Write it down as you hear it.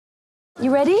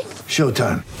You ready?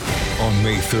 Showtime. On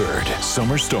May 3rd,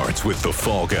 summer starts with The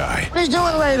Fall Guy. Let's do it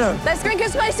later. Let's drink a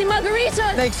spicy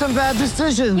margarita. Make some bad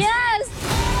decisions. Yes!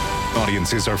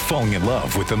 Audiences are falling in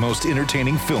love with the most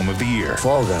entertaining film of the year.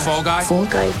 Fall Guy. Fall Guy? Fall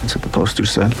Guy. That's what the poster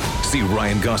said. See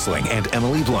Ryan Gosling and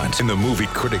Emily Blunt in the movie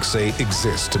critics say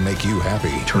exists to make you happy.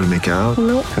 Trying to make it out?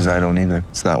 Nope. Because I don't either.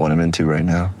 It's not what I'm into right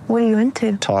now. What are you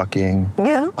into? Talking.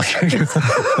 Yeah.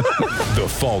 The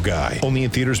Fall Guy. Only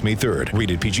in theaters May 3rd.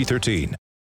 Rated PG-13.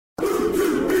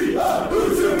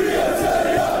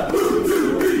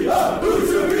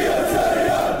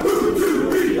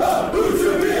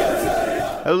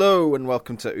 Hello and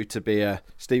welcome to Utabia.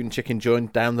 Stephen Chicken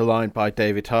joined down the line by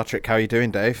David Hartrick. How are you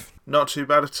doing, Dave? Not too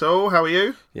bad at all. How are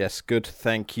you? Yes, good.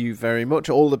 Thank you very much.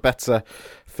 All the better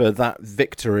for that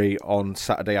victory on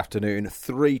Saturday afternoon.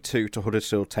 3-2 to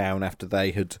Huddersfield Town after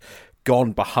they had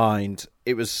gone behind.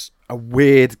 It was a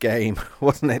weird game,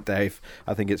 wasn't it, Dave?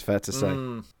 I think it's fair to say.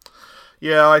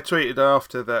 Yeah, I tweeted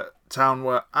after that Town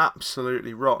were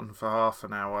absolutely rotten for half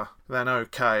an hour. Then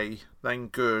okay, then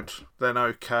good, then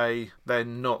okay,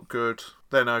 then not good,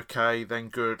 then okay, then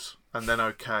good, and then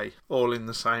okay. All in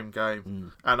the same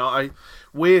game. And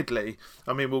weirdly,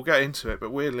 I mean, we'll get into it,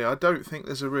 but weirdly, I don't think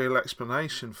there's a real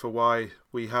explanation for why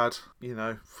we had,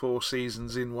 4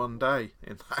 seasons in one day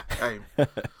in that game.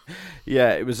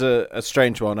 Yeah, it was a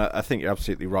strange one. I think you're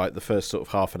absolutely right. The first sort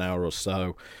of half an hour or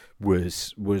so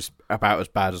was about as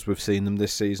bad as we've seen them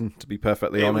this season, to be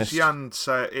perfectly honest.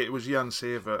 It was Jan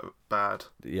Sievert bad.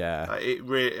 Yeah. It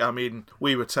really. I mean,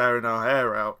 we were tearing our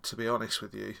hair out, to be honest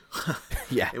with you.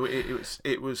 Yeah.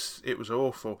 It was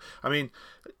awful. I mean,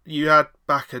 you had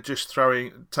Bakker just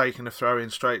taking a throw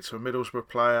in straight to a Middlesbrough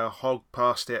player. Hogg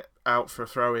passed it out for a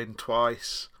throw in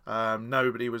twice.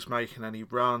 Nobody was making any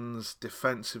runs.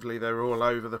 Defensively, they were all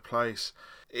over the place.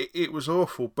 It was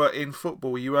awful, but in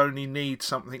football you only need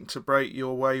something to break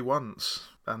your way once,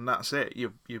 and that's it.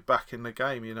 You're back in the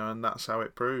game, and that's how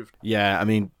it proved. Yeah, I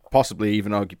mean, possibly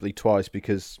even arguably twice,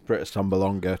 because Britta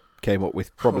Tombolonga came up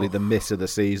with probably the miss of the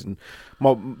season.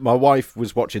 My wife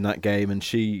was watching that game and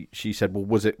she said, well,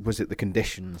 was it the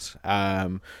conditions?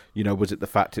 Was it the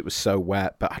fact it was so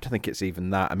wet? But I don't think it's even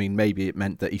that. I mean, maybe it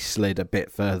meant that he slid a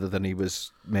bit further than he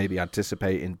was maybe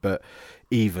anticipating, but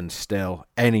even still,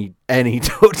 any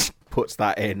touch puts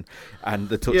that in, and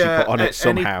the touch he put on it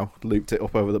somehow looped it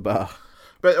up over the bar.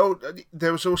 But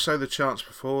there was also the chance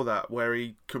before that where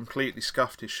he completely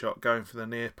scuffed his shot going for the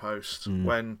near post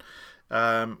when,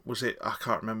 was it, I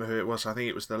can't remember who it was, I think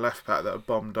it was the left back that had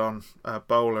bombed on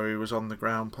Bowler, who was on the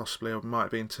ground possibly, or it might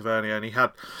have been Tavernier, and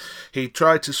he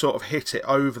tried to sort of hit it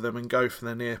over them and go for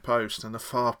the near post, and the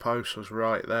far post was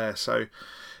right there. So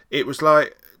it was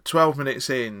like 12 minutes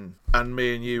in and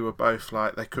me and you were both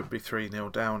like, they could be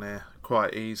 3-0 down here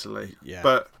quite easily. Yeah.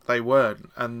 But they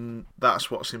weren't, and that's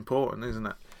what's important, isn't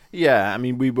it? Yeah, I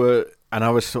mean, we were, and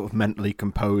I was sort of mentally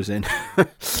composing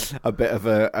a bit of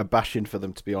a bashing for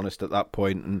them, to be honest, at that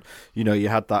point. And, you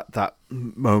had that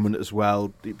moment as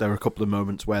well. There were a couple of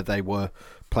moments where they were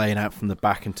playing out from the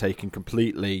back and taking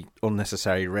completely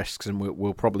unnecessary risks, and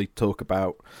we'll probably talk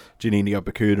about Giannini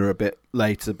Bacuna a bit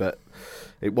later, but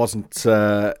it wasn't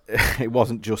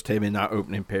just him in that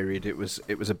opening period. It was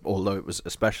although it was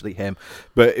especially him,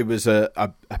 but it was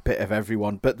a bit of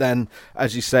everyone. But then,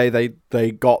 as you say,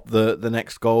 they got the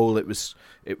next goal. It was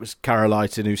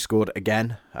Karolaitin who scored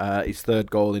again, his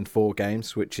third goal in 4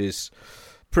 games, which is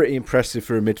pretty impressive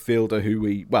for a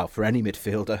midfielder for any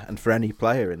midfielder and for any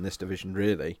player in this division,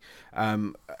 really.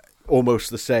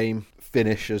 Almost the same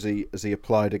finish as he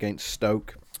applied against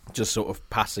Stoke, just sort of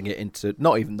passing it into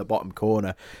not even the bottom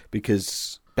corner,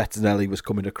 because Bettinelli was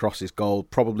coming across his goal.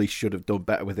 Probably should have done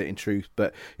better with it, in truth,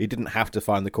 but he didn't have to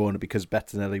find the corner because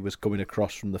Bettinelli was coming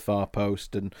across from the far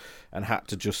post and had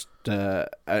to just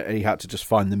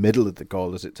find the middle of the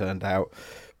goal, as it turned out.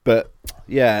 But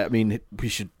yeah, I mean, we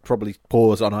should probably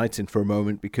pause on Aitin for a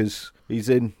moment, because he's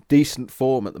in decent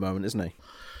form at the moment, isn't he?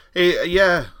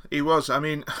 He was. I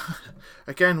mean,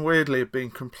 again, weirdly, had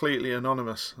been completely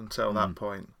anonymous until that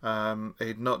point.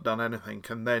 He'd not done anything,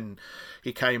 and then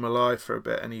he came alive for a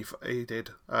bit, and he did.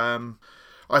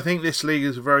 I think this league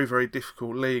is a very, very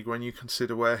difficult league when you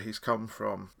consider where he's come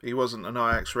from. He wasn't an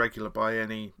Ajax regular by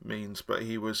any means, but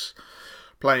he was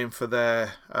playing for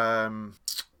their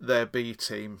B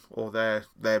team, or their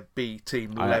B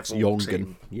team Ajax level Jongen,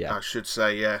 team. yeah. I should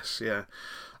say, yes, yeah.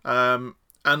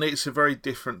 And it's a very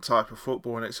different type of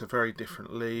football, and it's a very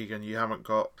different league, and you haven't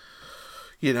got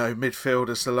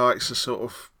midfielders, the likes of sort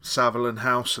of Saville and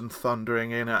Howson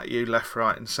thundering in at you left,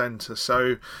 right and centre.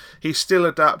 So he's still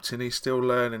adapting, he's still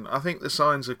learning. I think the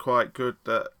signs are quite good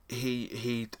that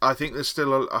I think there's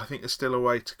still a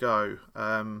way to go.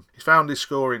 He's found his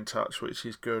scoring touch, which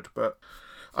is good, but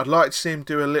I'd like to see him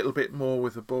do a little bit more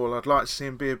with the ball. I'd like to see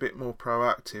him be a bit more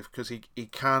proactive, because he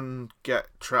can get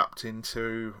trapped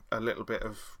into a little bit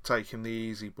of taking the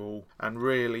easy ball, and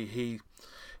really he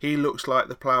looks like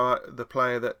the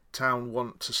player that Town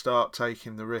want to start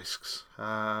taking the risks.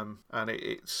 But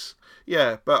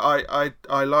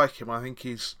I like him. I think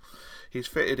he's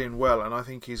fitted in well, and I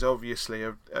think he's obviously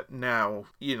now,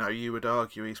 you would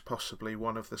argue he's possibly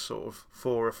one of the sort of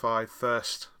 4 or 5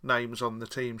 first names on the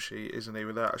team sheet, isn't he,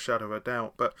 without a shadow of a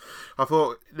doubt. But I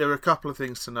thought there were a couple of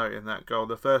things to note in that goal.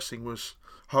 The first thing was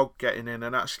Hogg getting in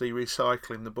and actually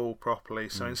recycling the ball properly.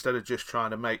 So instead of just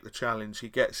trying to make the challenge, he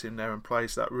gets in there and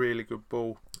plays that really good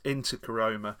ball into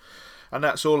Koroma. And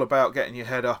that's all about getting your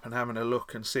head up and having a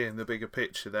look and seeing the bigger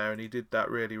picture there, and he did that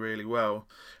really, really well.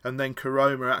 And then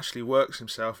Koroma actually works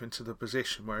himself into the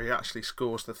position where he actually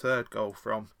scores the third goal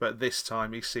from, but this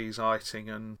time he sees Eiting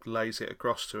and lays it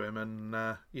across to him, and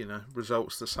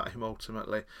results the same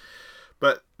ultimately.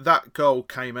 But that goal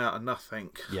came out of nothing.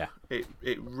 Yeah.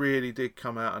 It really did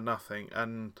come out of nothing,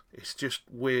 and it's just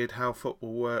weird how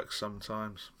football works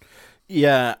sometimes.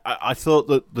 Yeah, I thought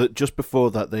that just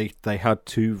before that they had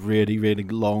 2 really, really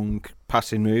long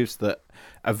passing moves that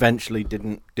eventually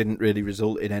didn't really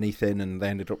result in anything, and they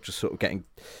ended up just sort of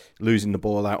losing the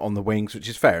ball out on the wings, which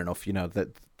is fair enough.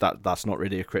 That's not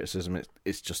really a criticism.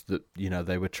 It's just that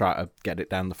they were trying to get it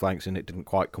down the flanks and it didn't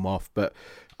quite come off. But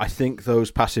I think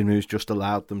those passing moves just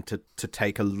allowed them to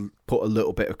put a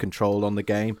little bit of control on the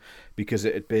game, because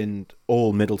it had been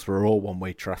all Middlesbrough, all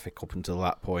one-way traffic up until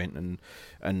that point, and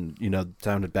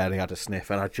Town had barely had a sniff.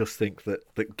 And I just think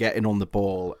that getting on the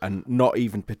ball and not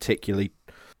even particularly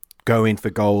going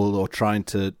for goal or trying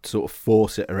to sort of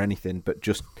force it or anything, but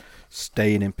just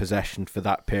staying in possession for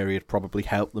that period probably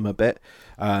helped them a bit.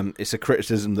 It's a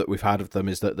criticism that we've had of them,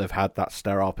 is that they've had that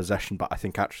sterile possession, but I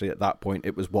think actually at that point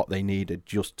it was what they needed,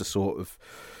 just to sort of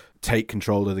take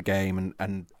control of the game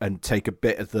and take a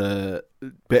bit of the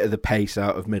pace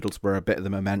out of Middlesbrough, a bit of the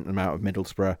momentum out of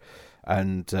Middlesbrough,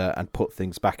 and put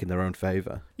things back in their own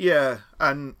favour. Yeah,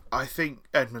 and I think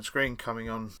Edmonds Green coming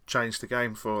on changed the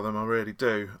game for them. I really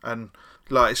do. And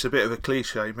it's a bit of a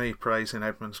cliche, me praising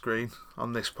Edmonds Green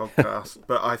on this podcast,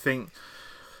 but I think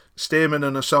Stearman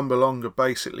and Assombalonga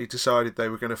basically decided they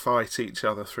were going to fight each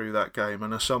other through that game,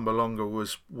 and Assombalonga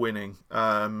was winning.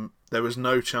 There was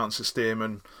no chance of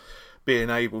Stearman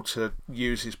being able to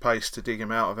use his pace to dig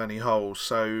him out of any holes,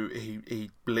 so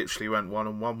he literally went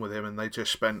one-on-one with him, and they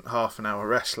just spent half an hour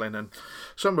wrestling. And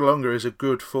Assombalonga is a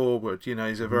good forward,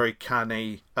 he's a very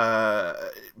canny,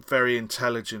 very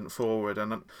intelligent forward,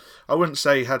 and I wouldn't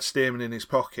say he had Stearman in his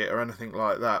pocket or anything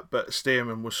like that, but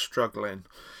Stearman was struggling.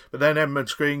 But then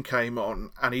Edmonds Green came on,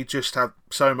 and he just had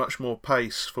so much more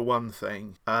pace, for one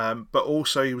thing, but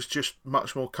also he was just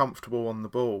much more comfortable on the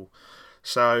ball.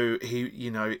 So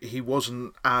he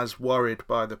wasn't as worried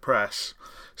by the press.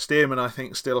 Stearman, I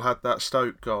think, still had that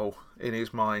Stoke goal in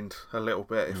his mind a little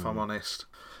bit, if I'm honest.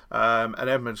 And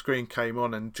Edmonds Green came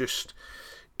on, and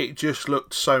it just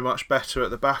looked so much better at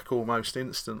the back almost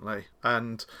instantly.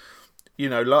 And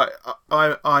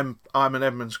I'm an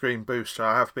Edmonds Green booster.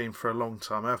 I have been for a long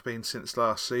time. I have been since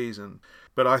last season.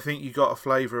 But I think you got a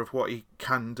flavour of what he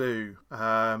can do,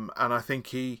 and I think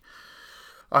he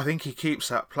keeps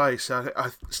that place.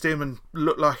 Stearman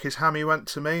looked like his hammy went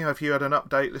to me. Have you had an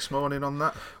update this morning on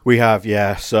that? We have,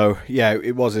 yeah. So, yeah,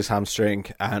 it was his hamstring,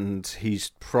 and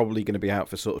he's probably going to be out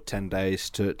for sort of 10 days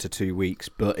to 2 weeks,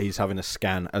 but he's having a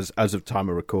scan. As of time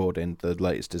of recording, the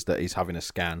latest is that he's having a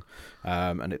scan,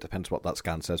 and it depends what that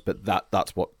scan says, but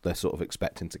that's what they're sort of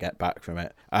expecting to get back from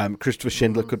it. Christopher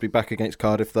Schindler could be back against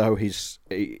Cardiff, though. He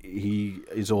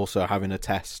is also having a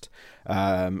test.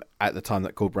 At the time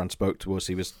that Gulbrand spoke to us,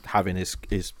 he was having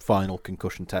his final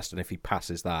concussion test, and if he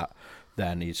passes that,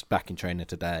 then he's back in training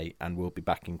today and will be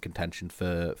back in contention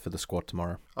for the squad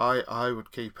tomorrow. I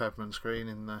would keep Edmonds Green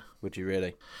in there. Would you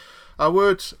really? I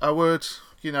would.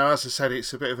 As I said,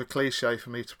 it's a bit of a cliche for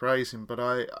me to praise him,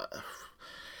 but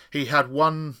he had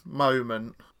one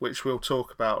moment, which we'll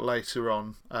talk about later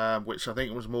on, which I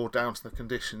think was more down to the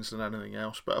conditions than anything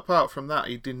else. But apart from that,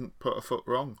 he didn't put a foot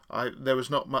wrong. There was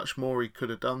not much more he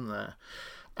could have done there.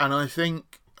 And I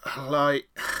think, I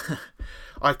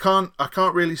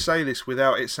can't really say this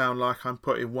without it sound like I'm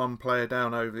putting one player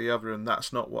down over the other, and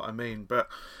that's not what I mean. But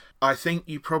I think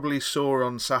you probably saw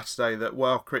on Saturday that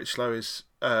while Critchlow is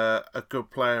a good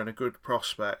player and a good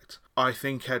prospect, I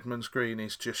think Edmonds Green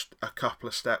is just a couple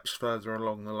of steps further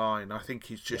along the line. I think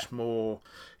he's just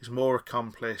he's more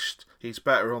accomplished. He's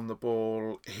better on the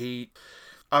ball.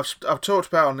 I've talked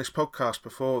about on this podcast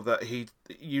before that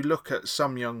you look at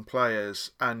some young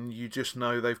players and you just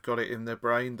know they've got it in their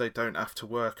brain. They don't have to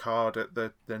work hard at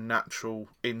the natural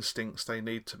instincts they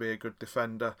need to be a good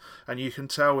defender. And you can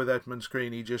tell with Edmonds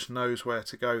Green, he just knows where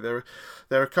to go. There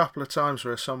are a couple of times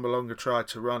where Assombalonga tried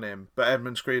to run him, but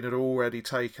Edmonds Green had already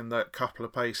taken that couple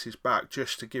of paces back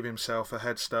just to give himself a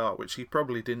head start, which he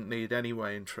probably didn't need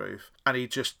anyway, in truth. And he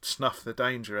just snuffed the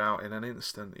danger out in an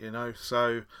instant,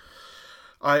 So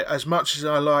as much as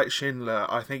I like Schindler,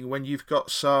 I think when you've got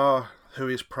Sarr, who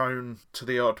is prone to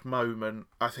the odd moment,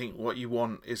 I think what you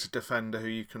want is a defender who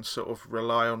you can sort of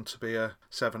rely on to be a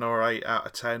 7 or 8 out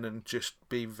of 10 and just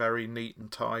be very neat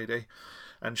and tidy.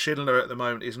 And Schindler at the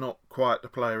moment is not quite the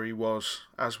player he was,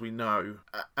 as we know.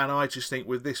 And I just think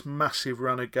with this massive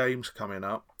run of games coming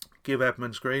up, give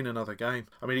Edmonds Green another game.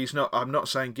 I mean, I'm not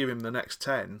saying give him the next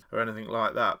 10 or anything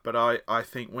like that, but I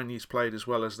think when he's played as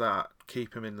well as that,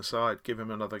 keep him in the side, give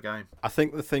him another game. I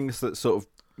think the things that sort of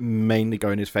mainly go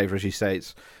in his favour, as you say,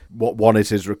 it's one is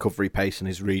his recovery pace and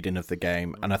his reading of the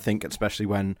game. And I think especially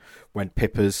when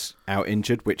Pippa's out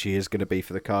injured, which he is going to be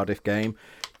for the Cardiff game,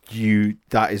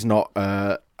 that is not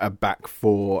a back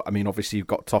four. I mean, obviously you've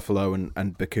got Toffolo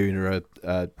and Bacuna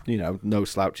are no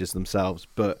slouches themselves,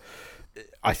 but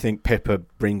I think Pippa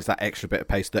brings that extra bit of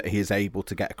pace that he is able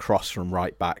to get across from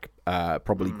right back,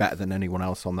 probably better than anyone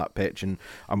else on that pitch. And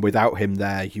without him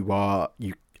there, you are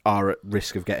at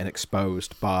risk of getting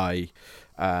exposed by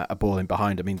a ball in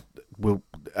behind. I mean,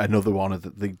 another one of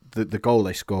the goal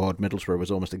they scored, Middlesbrough, was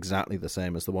almost exactly the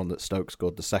same as the one that Stoke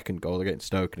scored, the second goal against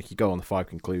Stoke. And if you go on the 5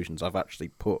 conclusions, I've actually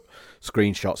put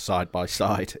screenshots side by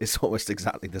side. It's almost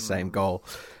exactly the same goal.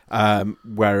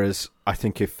 Whereas I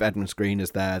think if Edmonds Green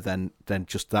is there, then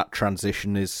just that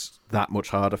transition is that much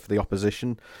harder for the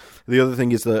opposition. The other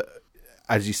thing is that,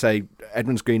 as you say,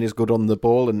 Edmonds Green is good on the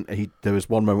ball, and there was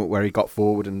one moment where he got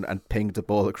forward and pinged the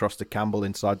ball across to Campbell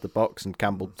inside the box, and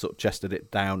Campbell sort of chested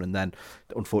it down, and then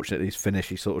unfortunately his finish,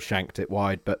 he sort of shanked it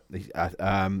wide, but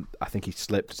I think he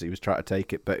slipped as he was trying to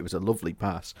take it, but it was a lovely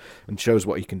pass and shows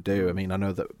what he can do. I mean, I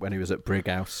know that when he was at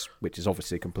Brighouse, which is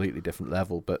obviously a completely different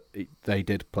level, but they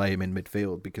did play him in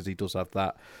midfield because he does have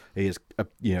that. He is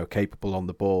capable on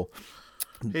the ball.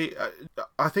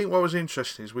 I think what was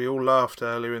interesting is we all laughed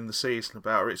earlier in the season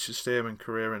about Richard Stearman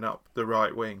careering up the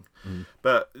right wing,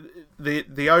 but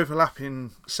the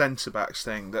overlapping centre backs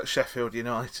thing that Sheffield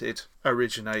United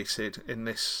originated in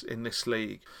this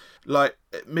league, like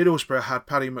Middlesbrough had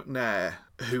Paddy McNair,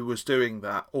 who was doing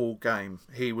that all game.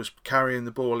 He was carrying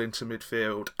the ball into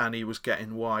midfield and he was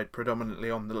getting wide,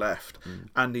 predominantly on the left,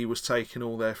 and he was taking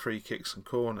all their free kicks and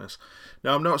corners.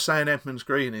 Now, I'm not saying Edmonds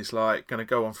Green is like going to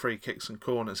go on free kicks and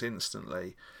corners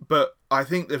instantly, but I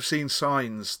think they've seen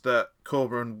signs that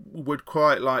Corberan would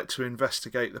quite like to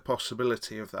investigate the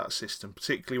possibility of that system,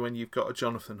 particularly when you've got a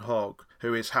Jonathan Hogg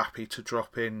who is happy to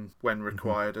drop in when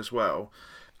required as well,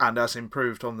 and has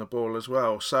improved on the ball as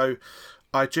well. So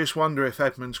I just wonder if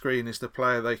Edmonds Green is the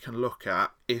player they can look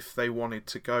at if they wanted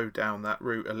to go down that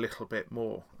route a little bit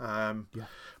more.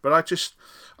 But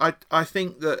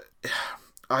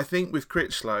I think with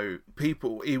Critchlow,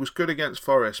 he was good against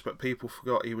Forest, but people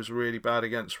forgot he was really bad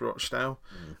against Rochdale.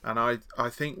 And I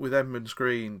think with Edmonds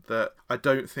Green that I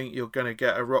don't think you're going to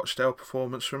get a Rochdale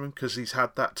performance from him because he's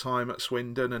had that time at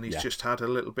Swindon and he's just had a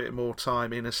little bit more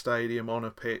time in a stadium, on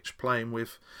a pitch, playing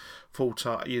with full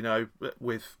time,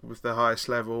 with the highest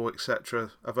level,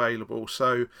 etc. available.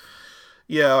 So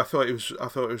yeah, I thought it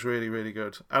was really, really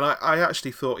good, and I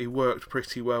actually thought he worked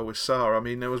pretty well with Sarr. I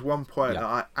mean, there was one point that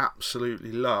I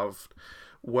absolutely loved,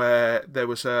 where there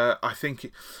was I think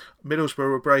Middlesbrough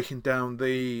were breaking down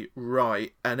the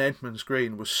right, and Edmonds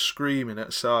Green was screaming at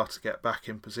Sarr to get back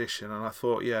in position, and I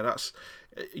thought, yeah, that's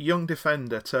a young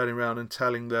defender turning around and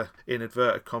telling the, in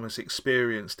inverted commas,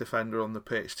 experienced defender on the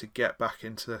pitch to get back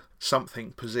into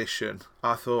something position.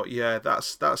 I thought, yeah,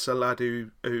 that's a lad who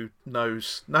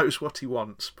knows what he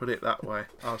wants, put it that way.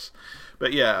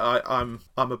 But yeah, I'm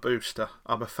a booster.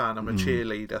 I'm a fan. I'm a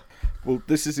cheerleader. Well,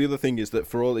 this is the other thing, is that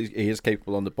for all he is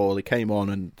capable on the ball, he came on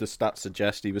and the stats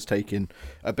suggest he was taking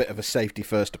a bit of a safety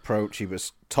first approach. He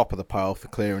was top of the pile for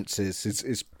clearances.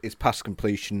 His pass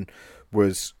completion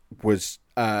was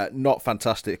not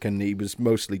fantastic, and he was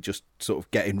mostly just sort of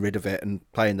getting rid of it and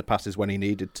playing the passes when he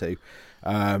needed to.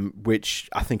 which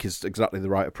I think is exactly the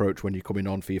right approach when you're coming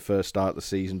on for your first start of the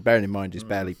season. Bearing in mind he's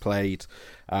barely played,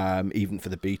 even for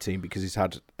the B team, because he's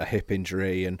had a hip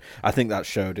injury, and I think that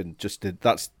showed. And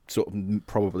that's sort of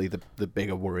probably the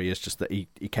bigger worry, is just that he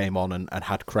came on and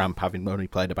had cramp, having only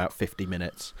played about 50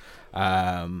 minutes.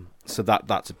 So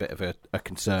that's a bit of a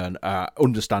concern.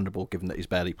 Understandable given that he's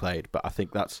barely played, but I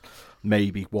think that's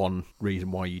maybe one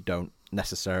reason why you don't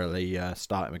necessarily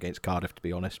start him against Cardiff, to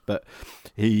be honest. But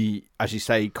he, as you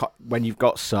say, when you've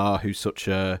got Sarr, who's such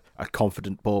a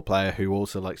confident ball player who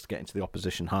also likes to get into the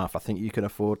opposition half, I think you can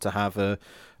afford to have a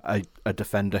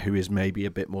defender who is maybe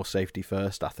a bit more safety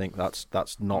first. I think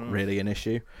that's not really an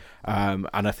issue, and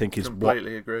I think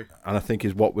agree. And I think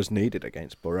is what was needed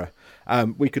against Borough.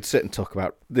 We could sit and talk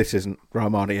about this. Isn't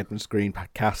Rahmani Edmonds Green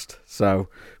cast? So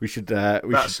we should.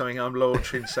 That's something I'm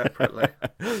launching separately.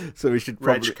 So we should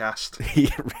probably Regcast.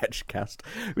 Regcast.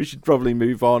 We should probably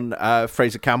move on.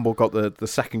 Fraser Campbell got the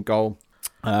second goal.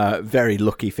 Very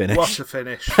lucky finish. What a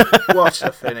finish! What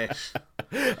a finish!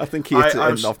 I think he hit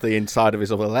it off the inside of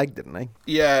his other leg, didn't he?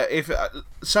 Yeah. If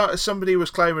somebody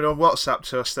was claiming on WhatsApp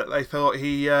to us that they thought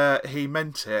he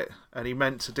meant it, and he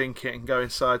meant to dink it and go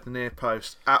inside the near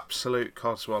post, absolute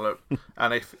codswallop.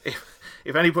 And if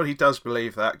anybody does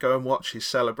believe that, go and watch his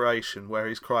celebration, where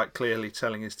he's quite clearly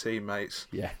telling his teammates,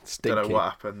 stinky. Don't know what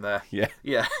happened there.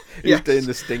 Yeah. He's doing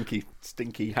the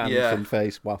stinky hand and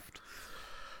face waft.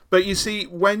 But you see,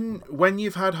 when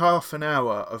you've had half an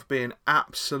hour of being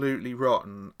absolutely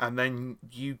rotten, and then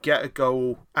you get a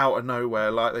goal out of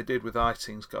nowhere like they did with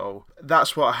Eiting's goal,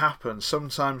 that's what happens.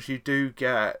 Sometimes you do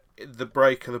get the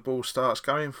break of the ball starts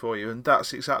going for you, and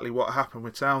that's exactly what happened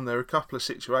with Town. There were a couple of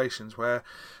situations where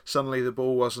suddenly the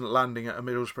ball wasn't landing at a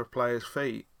Middlesbrough player's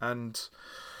feet, and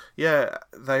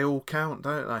they all count,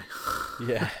 don't they?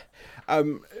 Yeah.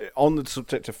 On the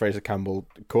subject of Fraser Campbell,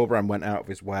 Corberan went out of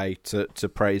his way to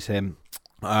praise him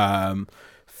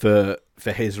for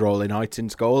his role in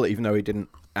Eiting's goal, even though he didn't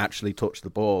actually touch the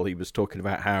ball. He was talking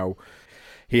about how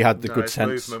he had the good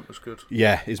sense. His movement was good.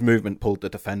 Yeah, his movement pulled the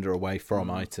defender away from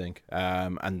Eiting,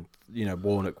 and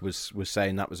Warnock was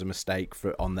saying that was a mistake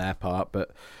on their part,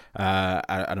 but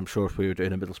and I'm sure if we were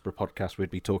doing a Middlesbrough podcast, we'd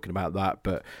be talking about that.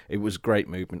 But it was great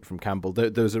movement from Campbell.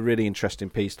 There was a really interesting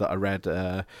piece that I read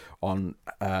on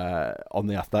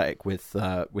the Athletic with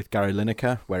Gary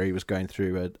Lineker, where he was going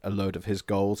through a load of his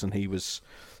goals, and he was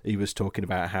talking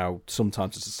about how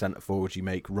sometimes as a centre forward you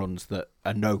make runs that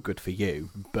are no good for you,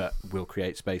 but will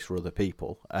create space for other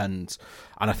people, and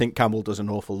I think Campbell does an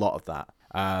awful lot of that.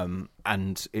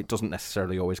 And it doesn't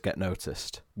necessarily always get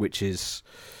noticed, which is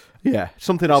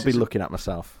something I'll be looking at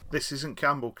myself. This isn't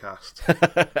Campbell cast.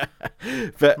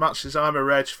 But much as I'm a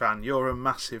Reg fan, you're a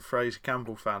massive Fraser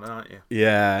Campbell fan, aren't you?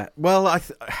 Yeah. Well,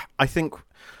 I think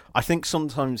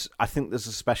sometimes there's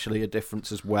especially a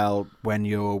difference as well when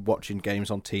you're watching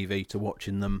games on TV to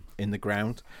watching them in the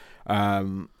ground.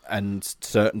 And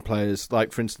certain players,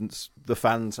 like for instance, the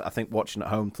fans, I think watching at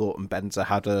home thought Mbenza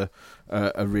had a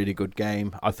really good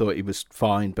game. I thought he was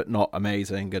fine, but not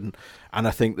amazing. And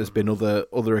I think there's been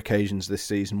other occasions this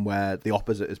season where the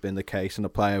opposite has been the case, and a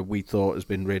player we thought has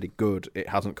been really good, it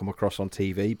hasn't come across on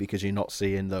TV because you're not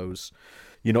seeing those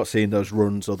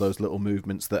runs or those little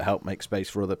movements that help make space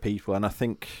for other people. And I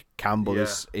think Campbell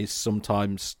is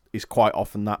quite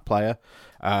often that player.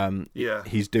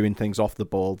 He's doing things off the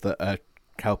ball that are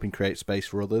helping create space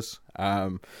for others.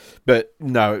 But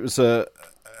no, it was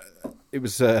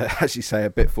as you say, a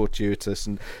bit fortuitous,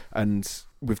 and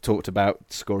we've talked about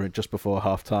scoring just before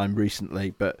half time recently,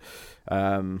 but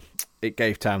it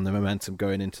gave Town the momentum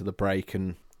going into the break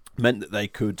and meant that they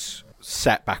could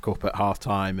set back up at half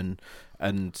time,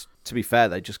 and to be fair,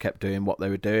 they just kept doing what they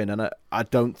were doing. And I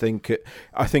think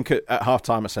at half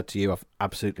time I said to you, I've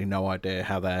absolutely no idea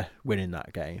how they're winning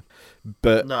that game.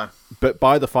 But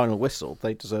by the final whistle,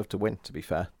 they deserved to win, to be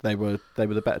fair. They were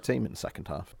the better team in the second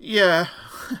half. Yeah.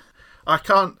 I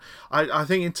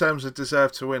think in terms of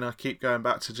deserve to win, I keep going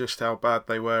back to just how bad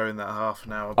they were in that half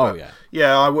an hour. But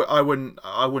I wouldn't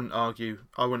argue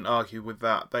with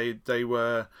that. They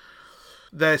were.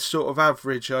 Their sort of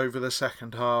average over the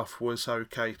second half was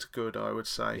okay to good, I would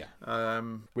say.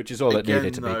 Which is all it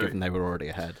needed to be, given they were already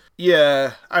ahead.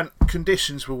 Yeah, and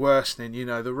conditions were worsening.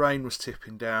 The rain was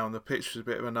tipping down, the pitch was a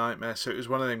bit of a nightmare, so it was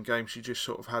one of them games you just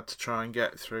sort of had to try and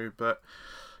get through. But,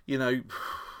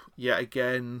 yet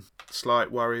again,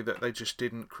 slight worry that they just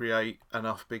didn't create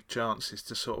enough big chances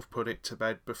to sort of put it to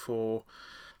bed before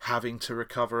having to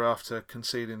recover after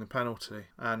conceding the penalty.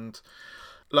 And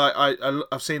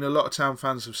I've seen a lot of Town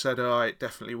fans have said, I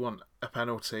definitely want a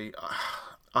penalty.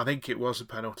 I think it was a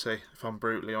penalty, if I'm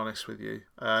brutally honest with you.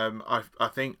 I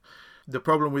think the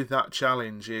problem with that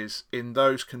challenge is in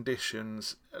those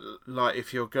conditions, like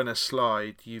if you're going to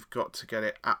slide, you've got to get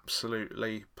it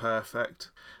absolutely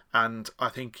perfect. And I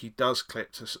think he does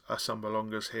clip to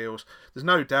Assombalonga's heels. There's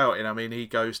no doubting. I mean, he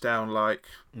goes down like,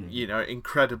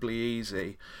 incredibly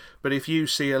easy. But if you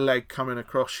see a leg coming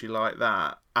across you like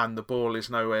that and the ball is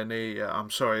nowhere near you, I'm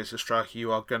sorry, as a striker,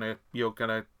 you're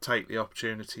gonna take the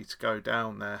opportunity to go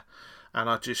down there. And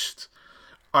I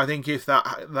think if that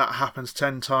happens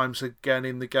 10 times again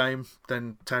in the game,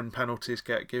 then 10 penalties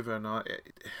get given.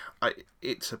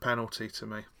 It's a penalty to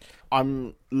me.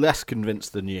 I'm less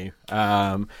convinced than you.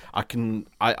 I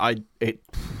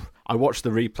watched the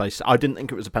replay. I didn't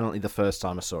think it was a penalty the first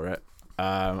time I saw it,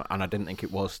 and I didn't think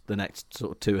it was the next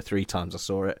sort of 2 or 3 times I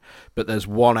saw it. But there's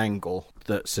one angle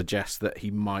that suggests that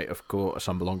he might have caught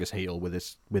Assombalonga's heel with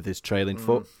his trailing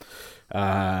foot.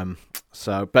 But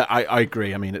I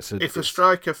agree. I mean, if a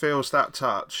striker feels that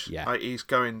touch, he's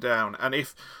going down, and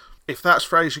if that's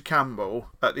Fraser Campbell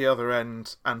at the other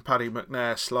end and Paddy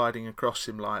McNair sliding across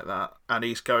him like that and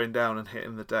he's going down and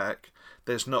hitting the deck,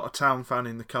 there's not a town fan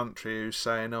in the country who's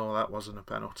saying, oh, that wasn't a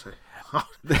penalty. I'll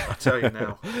tell you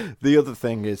now. The other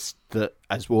thing is that,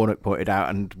 as Warnock pointed out,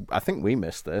 and I think we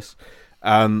missed this,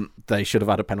 they should have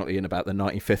had a penalty in about the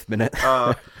 95th minute.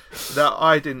 That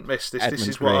I didn't miss this. Edmonds this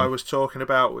is Green. What I was talking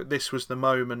about. This was the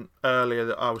moment earlier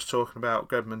that I was talking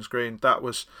about Edmonds Green. That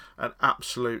was an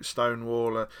absolute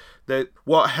stonewaller.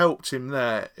 What helped him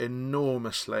there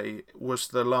enormously was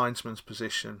the linesman's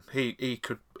position. He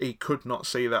could not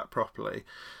see that properly.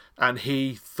 And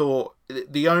he thought,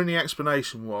 the only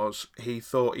explanation was he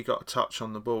thought he got a touch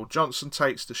on the ball. Johnson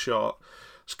takes the shot.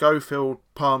 Schofield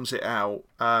palms it out,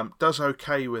 does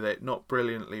okay with it, not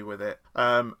brilliantly with it.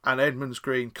 And Edmonds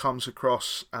Green comes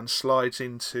across and slides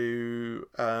into,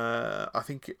 I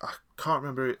can't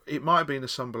remember, it might have been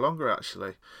Assombalonga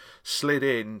actually, slid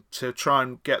in to try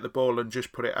and get the ball and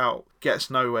just put it out. Gets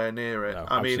nowhere near it. No,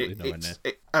 I mean,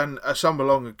 and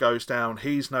Assombalonga goes down,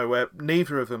 he's nowhere,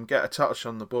 neither of them get a touch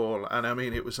on the ball. And I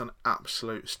mean, it was an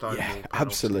absolute stonewall. Yeah,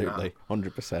 absolutely,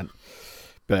 100%.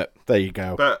 But there you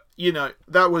go. But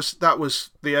that was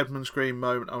the Edmonds Green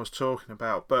moment I was talking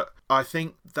about. But I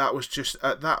think that was just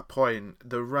at that point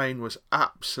the rain was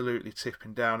absolutely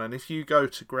tipping down. And if you go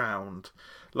to ground,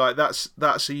 like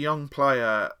that's a young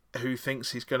player who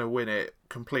thinks he's going to win it,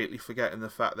 completely forgetting the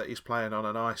fact that he's playing on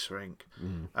an ice rink.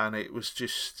 And it was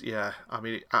just, I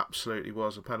mean, it absolutely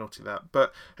was a penalty, that.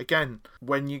 But again,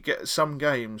 when you get some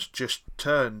games just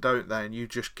turn, don't they? And you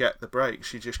just get the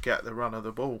breaks, you just get the run of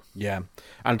the ball. Yeah.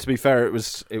 And to be fair, it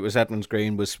was Edmonds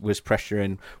Green was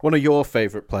pressuring one of your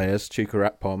favourite players, Chuka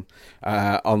Rakpom,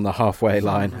 on the halfway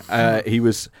line. He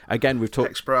was, again, we've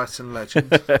talked... Ex-Brighton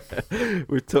legend.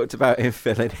 We've talked about him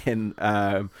filling in...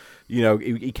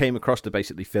 he came across to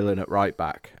basically fill in at right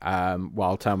back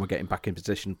while Town were getting back in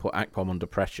position, put Akpom under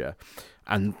pressure.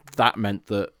 And that meant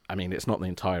that, I mean, it's not the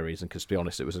entire reason, because to be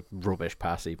honest, it was a rubbish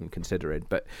pass even considering.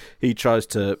 But he tries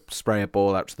to spray a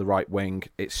ball out to the right wing.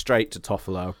 It's straight to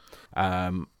Toffolo.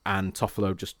 And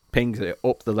Toffolo just pings it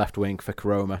up the left wing for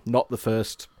Koroma. Not the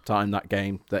first time that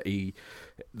game that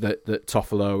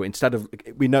Toffolo, instead of,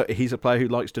 we know he's a player who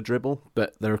likes to dribble,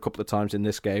 but there are a couple of times in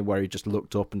this game where he just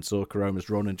looked up and saw Koroma's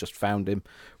run and just found him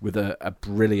with a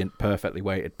brilliant, perfectly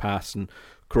weighted pass, and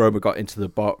Koroma got into the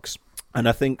box. And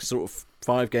I think sort of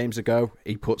 5 games ago,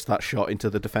 he puts that shot into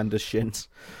the defender's shins.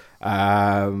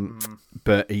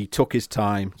 But he took his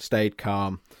time, stayed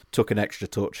calm, took an extra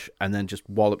touch, and then just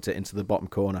walloped it into the bottom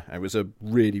corner. It was a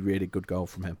really, really good goal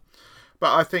from him.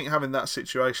 But I think having that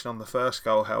situation on the first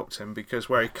goal helped him, because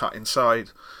where he cut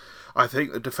inside, I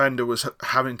think the defender was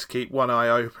having to keep one eye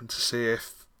open to see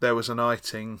if there was an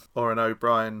Eiting or an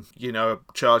O'Brien,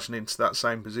 charging into that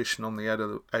same position on the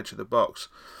edge of the box.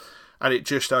 And it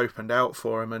just opened out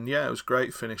for him. And it was a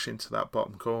great finish into that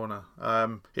bottom corner.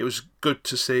 It was good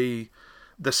to see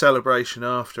the celebration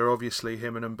after. Obviously,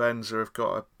 him and Mbenza have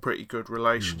got a pretty good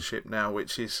relationship now,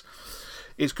 which is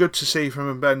good to see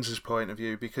from Mbenza's point of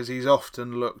view, because he's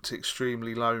often looked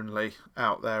extremely lonely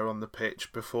out there on the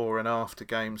pitch before and after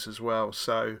games as well.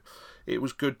 So it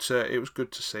was good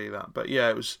to see that. But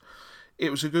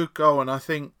it was a good goal, and I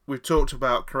think we've talked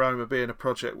about Koroma being a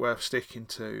project worth sticking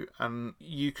to, and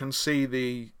you can see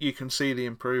the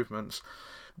improvements.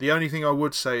 The only thing I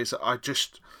would say is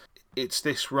that it's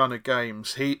this run of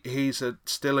games. He's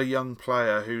still a young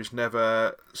player who's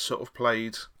never sort of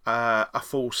played a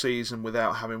full season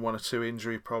without having 1 or 2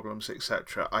 injury problems,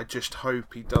 etc. I just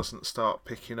hope he doesn't start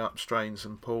picking up strains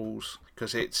and pulls,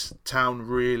 because Town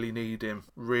really need him,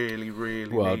 really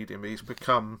need him. He's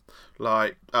become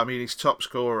he's top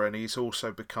scorer, and he's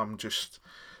also become just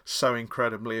so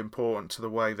incredibly important to the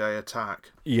way they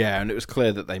attack. Yeah, and it was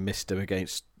clear that they missed him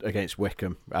against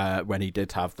Wickham when he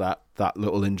did have that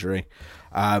little injury.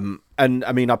 And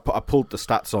I mean, I pulled the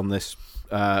stats on this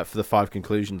for the 5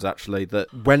 conclusions, actually,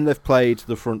 that when they've played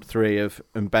the front three of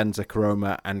Mbenza,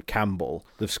 Koroma and Campbell,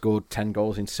 they've scored 10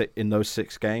 goals in those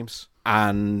 6 games.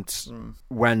 And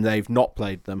when they've not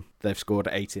played them, they've scored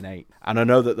 8 in 8. And I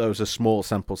know that those are small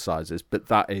sample sizes, but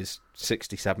that is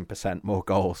 67% more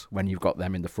goals when you've got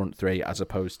them in the front three as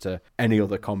opposed to any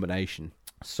other combination.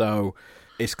 So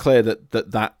it's clear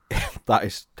that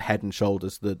is head and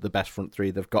shoulders the best front three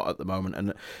they've got at the moment.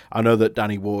 And I know that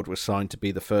Danny Ward was signed to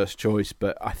be the first choice,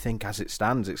 but I think as it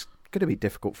stands, it's going to be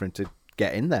difficult for him to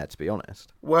get in there, to be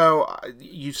honest. Well,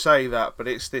 you say that, but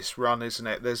it's this run, isn't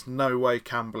it? There's no way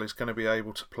Campbell is going to be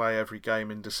able to play every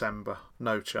game in December.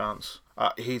 No chance.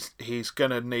 He's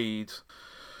going to need...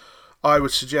 I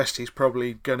would suggest he's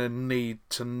probably going to need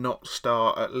to not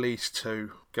start at least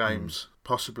 2 games,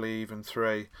 possibly even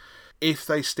 3. If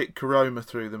they stick Koroma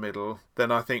through the middle,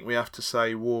 then I think we have to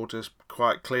say Ward has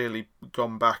quite clearly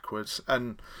gone backwards.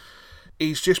 And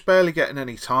he's just barely getting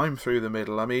any time through the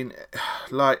middle. I mean,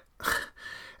 like,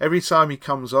 every time he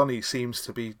comes on, he seems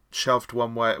to be shoved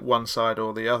one side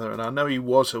or the other. And I know he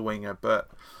was a winger, but,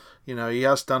 you know, he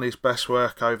has done his best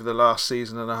work over the last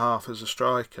season and a half as a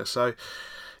striker. So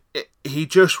he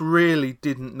just really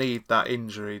didn't need that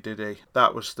injury, did he?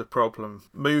 That was the problem.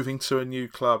 Moving to a new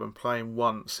club and playing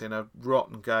once in a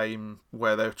rotten game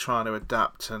where they were trying to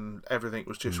adapt and everything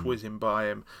was just whizzing by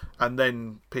him, and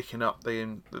then picking up the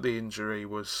injury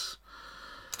was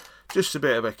just a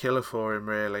bit of a killer for him,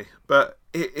 really. But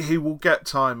he will get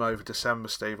time over December,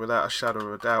 Steve, without a shadow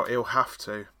of a doubt. He'll have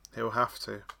to.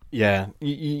 Yeah,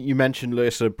 you mentioned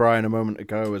Lewis O'Brien a moment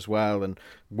ago as well, and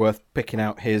worth picking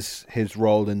out his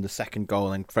role in the second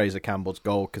goal and Fraser Campbell's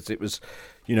goal, because it was,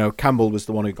 you know, Campbell was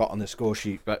the one who got on the score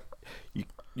sheet, but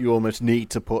you almost need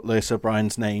to put Lewis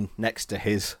O'Brien's name next to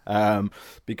his,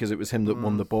 because it was him that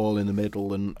won the ball in the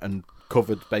middle and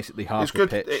covered basically half the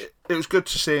pitch. It was good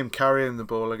to see him carrying the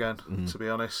ball again, to be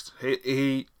honest.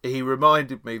 He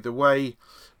reminded me the way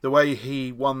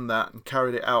he won that and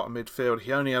carried it out of midfield.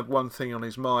 He only had one thing on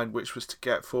his mind, which was to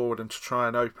get forward and to try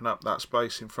and open up that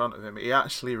space in front of him. He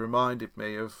actually reminded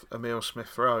me of Emile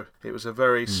Smith-Rowe. It was a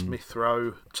very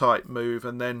Smith-Rowe type move,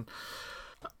 and then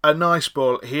a nice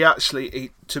ball.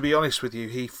 To be honest with you,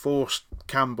 he forced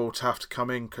Campbell to have to come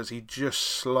in because he just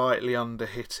slightly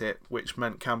underhit it, which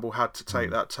meant Campbell had to take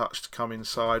that touch to come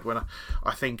inside when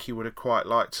I think he would have quite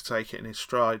liked to take it in his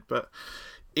stride. But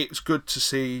it's good to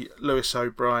see Lewis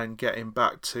O'Brien getting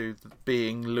back to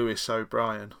being Lewis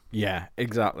O'Brien. Yeah,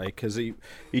 exactly, because he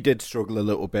did struggle a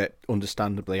little bit,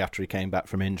 understandably, after he came back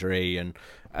from injury, and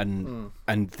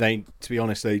they, to be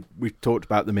honest, we've talked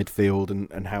about the midfield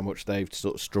and how much they've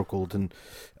sort of struggled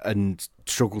and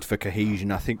struggled for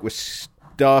cohesion. I think we're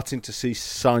starting to see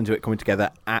signs of it coming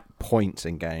together at points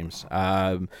in games.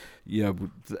 You know,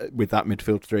 with that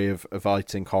midfield three of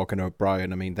Eiting, Hogg and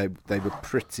O'Brien, I mean, they were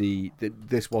pretty...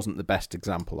 This wasn't the best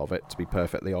example of it, to be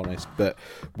perfectly honest, but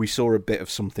we saw a bit of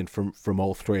something from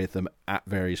all three of them at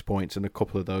various points, and a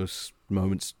couple of those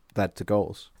moments led to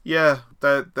goals. Yeah,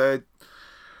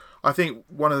 I think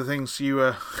one of the things you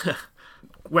were...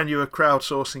 when you were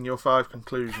crowdsourcing your 5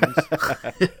 conclusions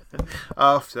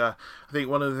after, I think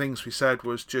one of the things we said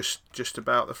was just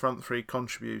about the front three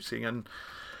contributing, and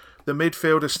the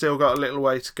midfield has still got a little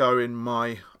way to go, in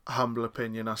my humble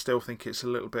opinion. I still think it's a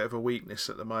little bit of a weakness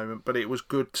at the moment, but it was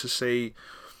good to see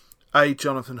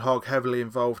Jonathan Hogg heavily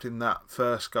involved in that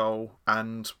first goal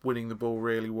and winning the ball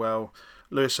really well.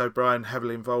 Lewis O'Brien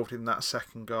heavily involved in that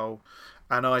second goal,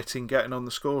 and Eiting getting on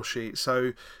the score sheet.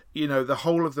 So, you know, the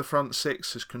whole of the front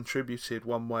six has contributed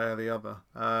one way or the other,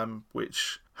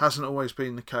 which hasn't always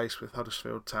been the case with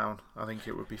Huddersfield Town, I think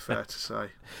it would be fair to say.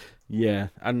 Yeah,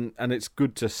 and it's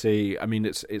good to see. I mean,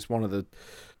 it's one of the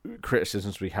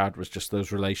criticisms we had was just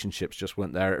those relationships just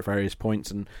weren't there at various points,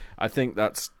 and I think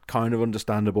that's kind of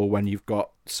understandable when you've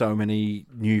got so many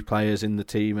new players in the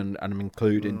team, and I'm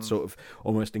including sort of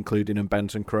almost including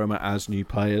Mbenza and Koroma as new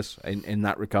players in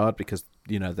that regard, because,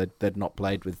 you know, they'd not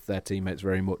played with their teammates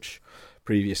very much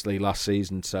previously last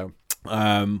season. So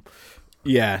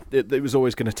yeah, it was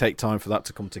always going to take time for that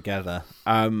to come together,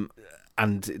 and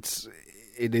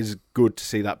it is good to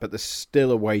see that, but there's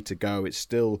still a way to go. It's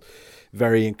still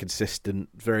very inconsistent,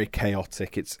 very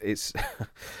chaotic. It's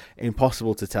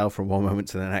impossible to tell from one moment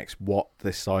to the next what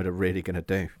this side are really going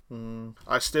to do.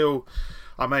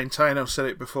 I maintain, I've said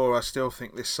it before, I still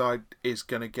think this side is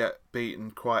going to get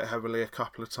beaten quite heavily a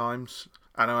couple of times.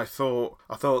 And I thought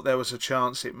there was a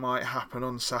chance it might happen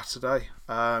on Saturday.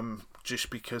 just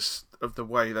because of the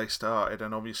way they started,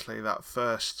 and obviously that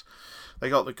first, they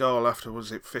got the goal after,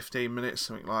 was it 15 minutes,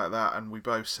 something like that, and we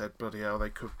both said, bloody hell, they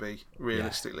could be,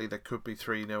 realistically, they could be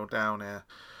 3-0 down here.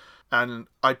 And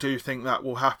I do think that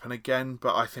will happen again,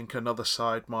 but I think another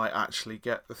side might actually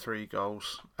get the 3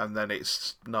 goals, and then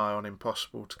it's nigh on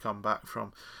impossible to come back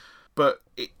from. But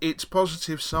it's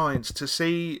positive signs to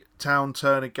see Town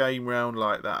turn a game round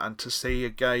like that, and to see a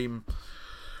game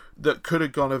that could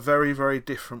have gone a very, very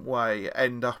different way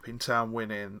end up in Town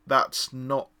winning. That's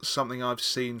not something I've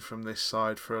seen from this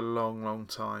side for a long, long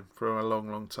time.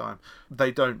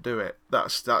 They don't do it.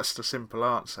 That's the simple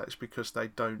answer. It's because they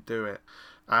don't do it.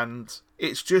 And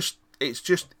it's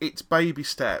baby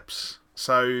steps.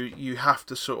 So you have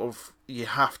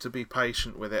to be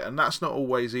patient with it. And that's not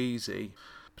always easy,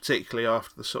 particularly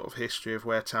after the sort of history of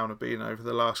where Town have been over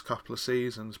the last couple of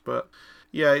seasons. But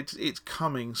yeah, it's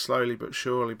coming slowly but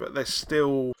surely. But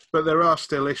there are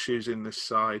still issues in this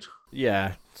side.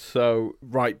 Yeah. So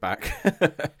right back,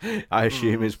 I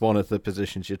assume, is one of the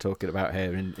positions you're talking about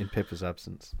here in Pippa's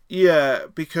absence. Yeah,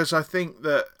 because I think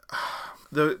that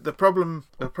the problem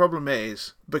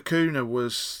is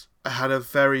Bacuna had a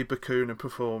very Bacuna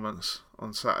performance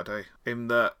on Saturday, in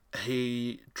that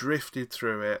he drifted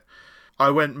through it. I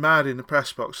went mad in the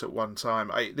press box at one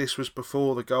time. This was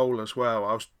before the goal as well.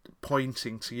 I was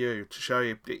pointing to you to show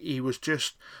you. He was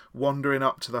just wandering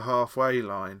up to the halfway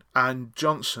line, and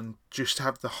Johnson just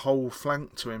had the whole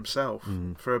flank to himself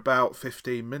for about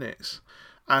 15 minutes.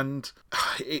 And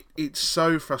it's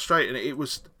so frustrating. It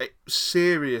was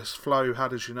serious Flo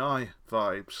Haderjanai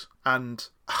vibes. And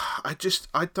I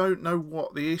don't know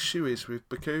what the issue is with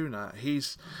Bacuna.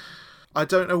 I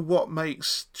don't know what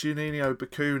makes Juninho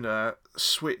Bacuna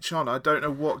switch on. I don't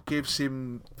know what gives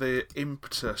him the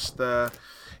impetus.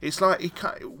 It's like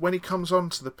when he comes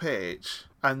onto the pitch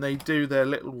and they do their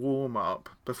little warm-up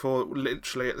before,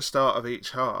 literally at the start of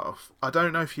each half. I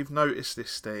don't know if you've noticed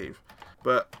this, Steve,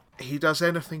 but he does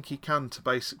anything he can to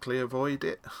basically avoid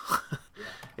it.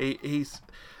 It's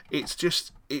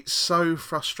so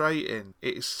frustrating.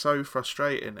 It's so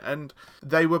frustrating. And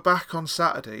they were back on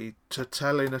Saturday to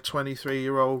telling a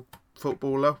 23-year-old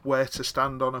footballer where to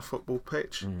stand on a football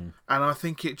pitch. And I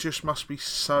think it just must be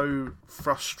so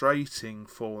frustrating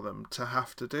for them to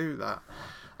have to do that.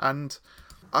 And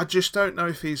I just don't know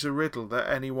if he's a riddle that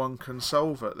anyone can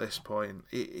solve at this point.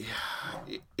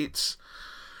 It's...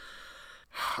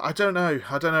 I don't know.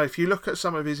 If you look at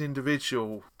some of his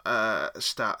individual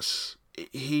stats,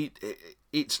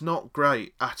 it's not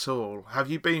great at all.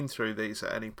 Have you been through these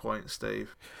at any point,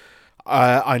 Steve?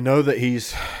 I know that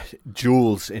he's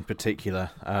Jules in particular.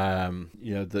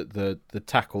 The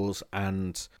tackles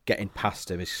and getting past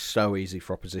him is so easy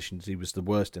for oppositions. He was the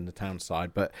worst in the Town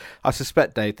side, but I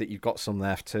suspect, Dave, that you've got some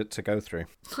left to go through.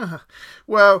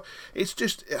 Well, it's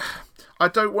just, I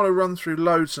don't want to run through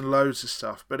loads and loads of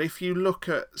stuff, but if you look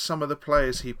at some of the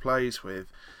players he plays with,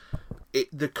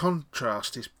 the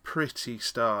contrast is pretty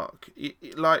stark.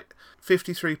 Like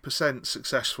 53%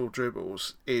 successful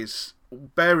dribbles is...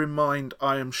 Bear in mind,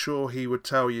 I am sure he would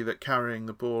tell you that carrying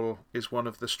the ball is one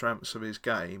of the strengths of his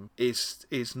game, is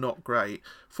not great.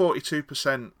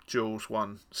 42% Jules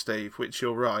won, Steve, which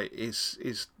you're right,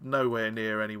 is nowhere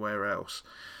near anywhere else.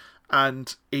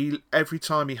 And every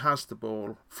time he has the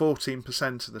ball,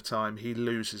 14% of the time he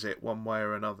loses it one way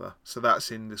or another. So that's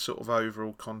in the sort of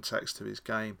overall context of his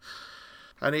game.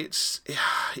 And it's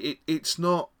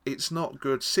not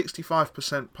good.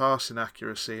 65% passing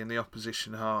accuracy in the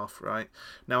opposition half, right?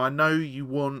 Now, I know you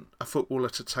want a footballer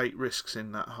to take risks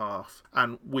in that half,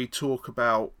 and we talk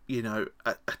about,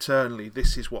 eternally,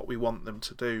 this is what we want them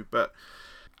to do. But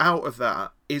out of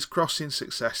that, his crossing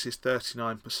success is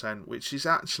 39%, which is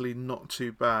actually not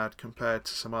too bad compared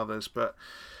to some others. But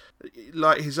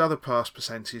like his other pass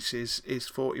percentage is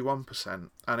 41%,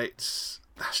 and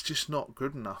that's just not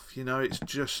good enough. It's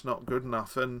just not good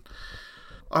enough. And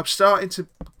I'm starting to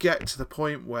get to the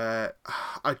point where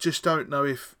I just don't know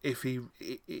if it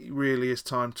really is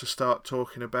time to start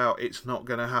talking about it's not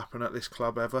going to happen at this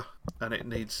club ever, and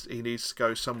he needs to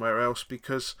go somewhere else.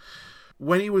 Because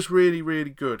when he was really,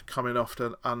 really good coming off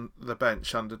the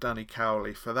bench under Danny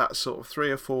Cowley for that sort of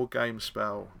 3 or 4 game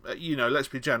spell, let's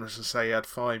be generous and say he had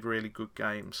 5 really good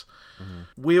games.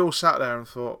 We all sat there and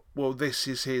thought, well, this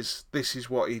is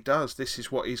what he does. This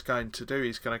is what he's going to do.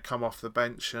 He's going to come off the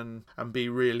bench and be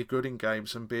really good in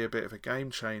games and be a bit of a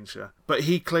game changer. But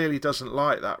he clearly doesn't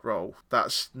like that role.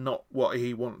 That's not what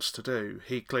he wants to do.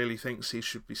 He clearly thinks he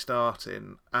should be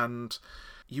starting. And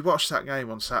you watched that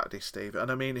game on Saturday, Steve, and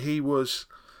I mean, he was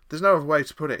there's no other way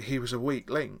to put it. He was a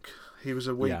weak link. He was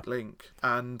a weak link,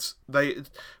 and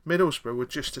Middlesbrough were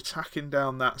just attacking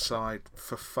down that side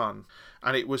for fun,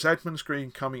 and it was Edmonds Green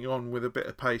coming on with a bit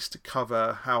of pace to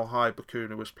cover how high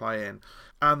Bacuna was playing,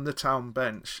 and the Town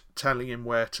bench telling him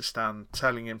where to stand,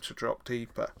 telling him to drop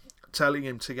deeper, telling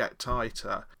him to get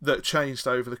tighter, that changed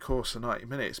over the course of 90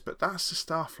 minutes. But that's the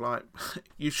stuff, like,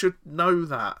 you should know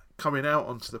that coming out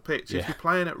onto the pitch. If you're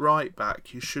playing at right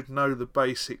back, you should know the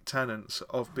basic tenets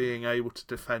of being able to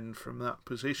defend from that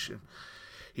position.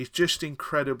 He's just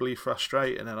incredibly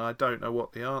frustrating, and I don't know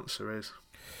what the answer is.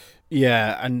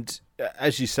 Yeah, and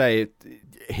as you say,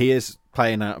 he is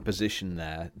playing out of position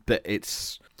there, but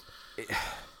it's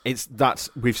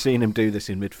we've seen him do this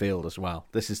in midfield as well.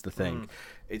 This is the thing.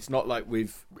 It's not like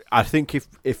I think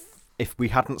if we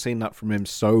hadn't seen that from him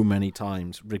so many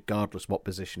times, regardless what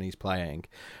position he's playing,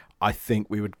 I think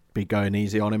we would be going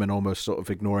easy on him and almost sort of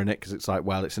ignoring it, because it's like,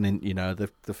 well, it's the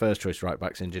first choice right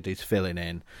back's injured, he's filling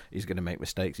in, he's going to make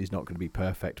mistakes, he's not going to be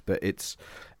perfect, but it's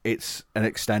an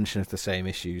extension of the same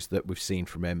issues that we've seen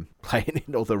from him playing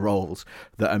in other roles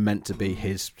that are meant to be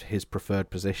his preferred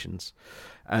positions.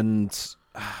 And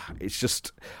it's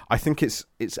just, I think it's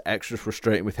extra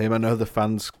frustrating with him. I know the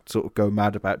fans sort of go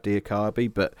mad about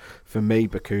Diakhaby, but for me,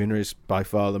 Bacuna is by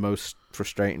far the most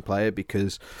frustrating player,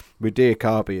 because with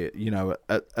Diakhaby,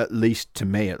 at least to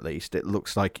me, it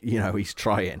looks like he's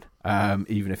trying,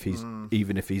 even if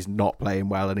he's not playing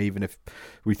well, and even if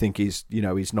we think he's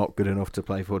not good enough to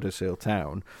play for Huddersfield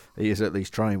Town, he is at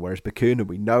least trying. Whereas Bacuna,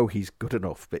 we know he's good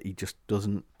enough, but he just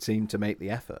doesn't seem to make the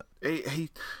effort.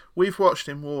 We've watched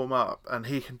him warm up, and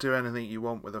he can do anything you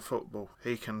want with a football.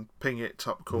 He can ping it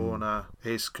top corner.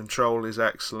 His control is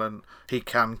excellent. He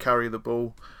can carry the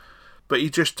ball. But he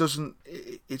just doesn't.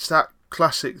 It's that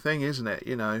classic thing, isn't it?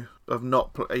 Of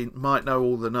not. He might know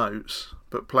all the notes,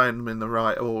 but playing them in the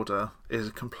right order is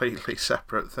a completely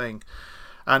separate thing.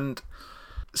 And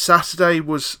Saturday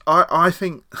was, I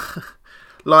think,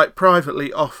 like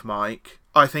privately off mic,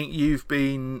 I think you've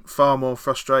been far more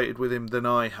frustrated with him than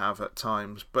I have at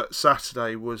times. But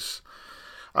Saturday was.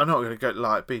 I'm not going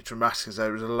to be dramatic as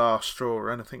there was a last straw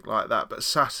or anything like that, but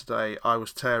Saturday I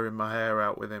was tearing my hair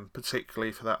out with him,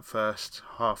 particularly for that first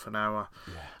half an hour.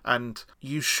 Yeah. And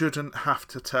you shouldn't have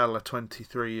to tell a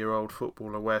 23-year-old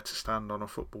footballer where to stand on a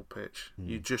football pitch.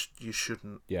 You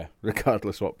shouldn't. Yeah,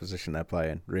 regardless what position they're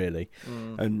playing, really.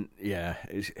 And yeah,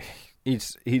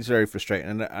 he's very frustrating,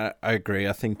 and I agree.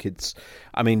 I think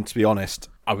to be honest,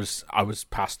 I was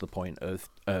past the point of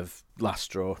last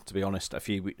straw, to be honest. I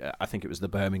think it was the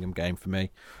Birmingham game for me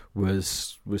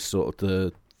was sort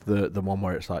of the one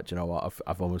where it's like, do you know what,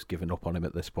 I've almost given up on him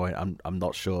at this point. I'm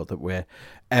not sure that we're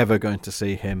ever going to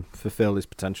see him fulfil his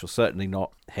potential. Certainly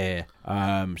not here.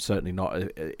 Certainly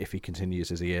not if he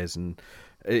continues as he is. And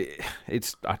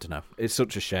it's I don't know. It's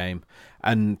such a shame.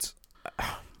 And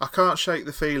I can't shake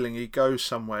the feeling he goes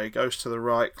somewhere, he goes to the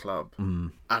right club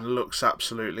and looks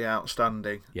absolutely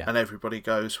outstanding. Yeah. And everybody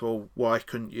goes, well, why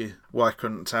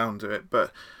couldn't Town do it?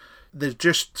 But there's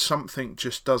just something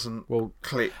just doesn't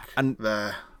click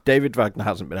there. David Wagner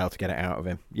hasn't been able to get it out of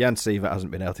him. Jan Sievert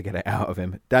hasn't been able to get it out of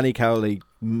him. Danny Cowley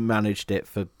managed it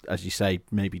for, as you say,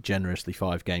 maybe generously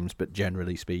 5 games, but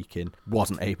generally speaking,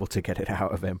 wasn't able to get it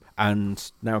out of him.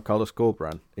 And now Carlos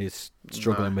Corberán is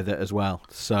struggling with it as well.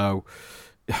 So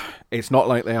it's not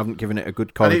like they haven't given it a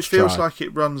good college try. And it feels like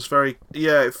it runs very...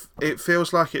 Yeah, it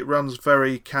feels like it runs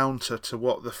very counter to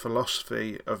what the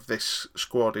philosophy of this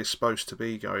squad is supposed to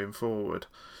be going forward.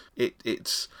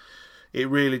 It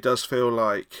really does feel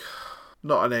like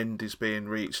not an end is being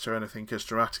reached or anything as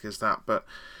dramatic as that, but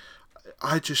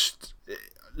I just...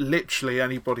 Literally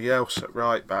anybody else at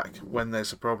right back when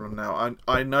there's a problem now.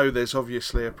 I know there's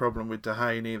obviously a problem with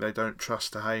Dehaney. They don't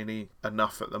trust Dehaney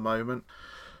enough at the moment.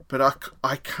 But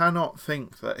I cannot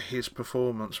think that his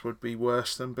performance would be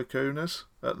worse than Bacuna's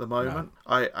at the moment.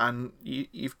 No.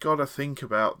 You've got to think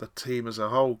about the team as a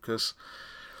whole, because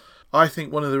I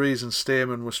think one of the reasons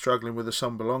Stearman was struggling with the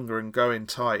Assombalonga and going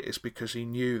tight is because he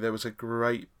knew there was a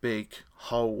great big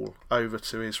hole over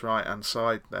to his right-hand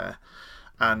side there.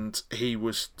 And he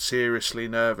was seriously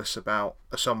nervous about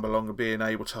Assombalonga being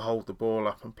able to hold the ball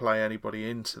up and play anybody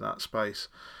into that space.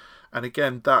 And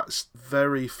again, that's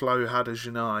very Flo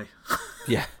Haderjanai.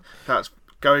 Yeah. That's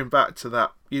going back to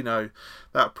that,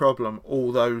 that problem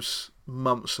all those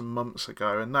months and months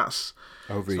ago. And that's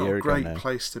over a year ago. Not a great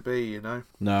place to be, No,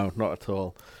 not at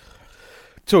all.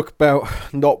 Talk about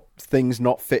things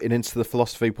not fitting into the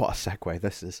philosophy. What a segue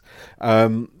this is.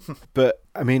 But,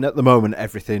 at the moment,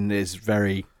 everything is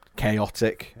very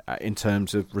chaotic in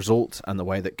terms of result and the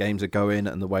way that games are going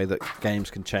and the way that games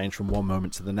can change from one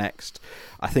moment to the next.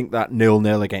 I think that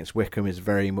 0-0 against Wycombe is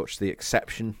very much the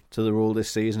exception to the rule this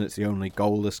season. It's the only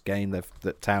goalless game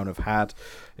that Town have had.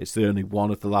 It's the only one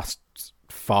of the last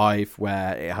 5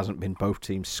 where it hasn't been both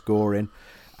teams scoring.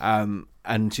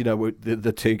 And, you know,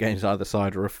 the 2 games either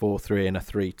side are a 4-3 and a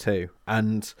 3-2.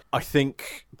 And I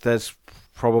think there's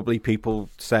probably people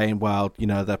saying, well, you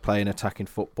know, they're playing attacking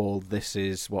football, this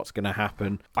is what's going to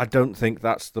happen. I don't think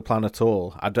that's the plan at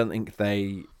all. I don't think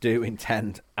they do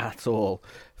intend at all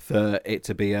for it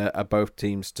to be a both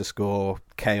teams to score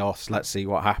chaos, let's see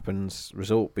what happens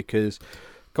result, because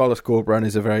Carlos Corberán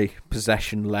is a very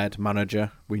possession-led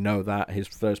manager. We know that. His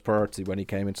first priority when he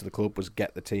came into the club was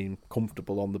get the team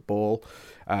comfortable on the ball,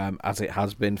 as it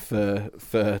has been for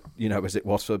you know, as it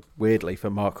was for, weirdly, for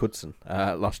Mark Hudson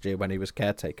last year when he was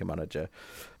caretaker manager.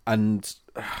 And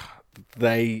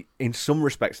they, in some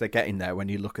respects, they're getting there when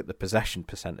you look at the possession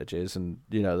percentages and,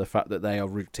 you know, the fact that they are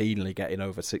routinely getting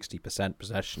over 60%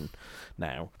 possession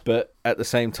now. But at the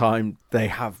same time, they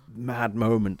have mad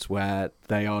moments where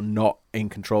they are not in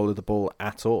control of the ball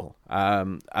at all,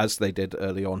 as they did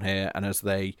early on here and as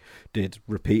they did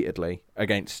repeatedly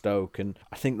against Stoke. And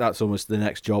I think that's almost the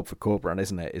next job for Corberán,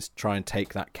 isn't it? Is try and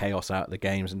take that chaos out of the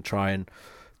games and try and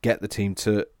get the team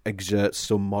to exert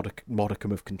some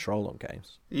modicum of control on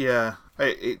games. Yeah,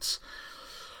 it's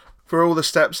for all the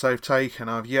steps they've taken,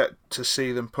 I've yet to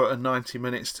see them put a 90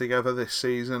 minutes together this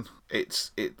season.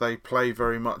 They play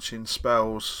very much in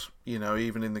spells, you know,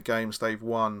 even in the games they've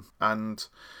won, and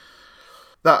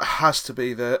that has to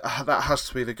be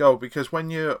the goal, because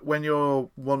when you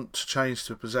want to change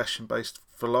to a possession-based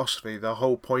philosophy, the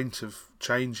whole point of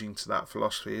changing to that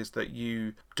philosophy is that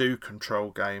you do control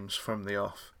games from the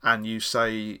off, and you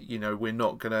say, you know, we're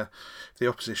not gonna, if the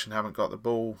opposition haven't got the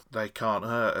ball, they can't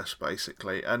hurt us,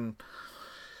 basically. And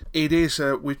it is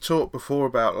we've talked before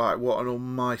about like what an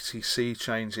almighty sea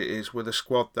change it is with a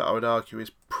squad that I would argue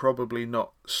is probably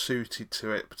not suited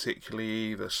to it particularly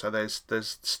either, so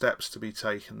there's steps to be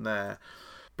taken there.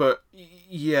 But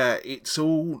yeah, it's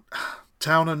all,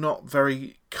 Town are not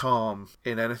very calm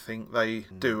in anything they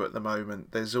do at the moment.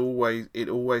 It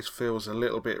always feels a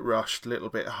little bit rushed, a little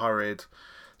bit hurried,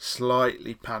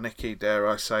 slightly panicky, dare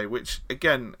I say, which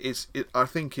again I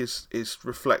think is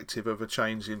reflective of a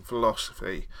change in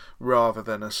philosophy rather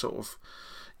than a sort of,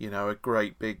 you know, a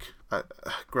great big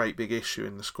issue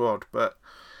in the squad. But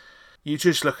you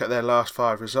just look at their last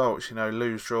 5 results, you know,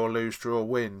 lose, draw,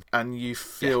 win, and you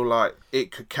feel like it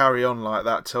could carry on like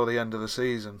that till the end of the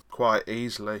season quite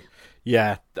easily.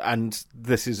 Yeah, and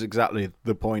this is exactly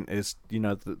the point, is, you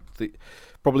know, the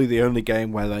probably the only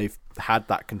game where they've had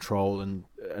that control and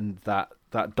that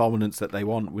dominance that they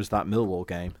want was that Millwall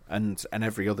game, and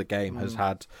every other game has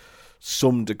had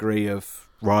some degree of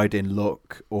riding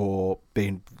luck or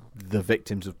being the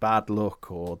victims of bad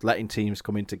luck or letting teams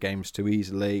come into games too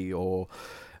easily, or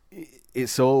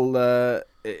it's all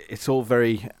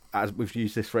very, as we've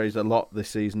used this phrase a lot this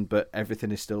season, but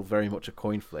everything is still very much a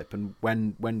coin flip. And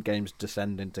when games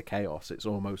descend into chaos, it's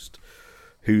almost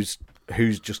who's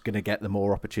just going to get the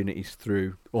more opportunities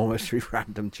through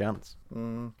random chance.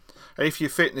 If your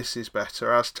fitness is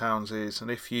better, as Town's is,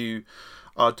 and if you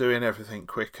are doing everything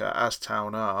quicker, as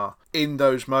Town are, in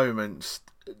those moments,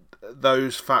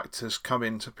 those factors come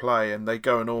into play and they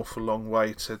go an awful long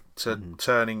way to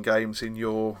turning games in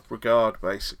your regard,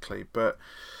 basically. But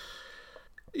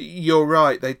you're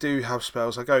right, they do have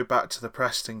spells. I go back to the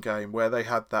Preston game where they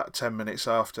had that 10 minutes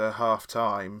after half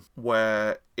time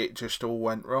where it just all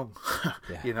went wrong.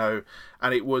 You know,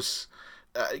 and it was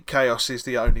chaos is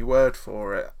the only word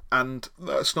for it, and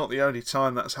that's not the only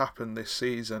time that's happened this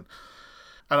season.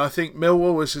 And I think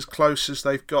Millwall was as close as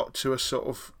they've got to a sort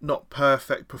of not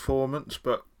perfect performance,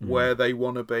 but where they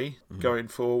want to be going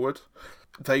forward.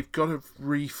 They've got to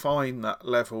refine that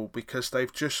level because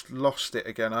they've just lost it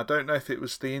again. I don't know if it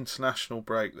was the international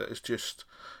break that has just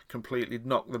completely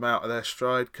knocked them out of their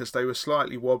stride, because they were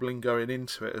slightly wobbling going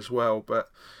into it as well. But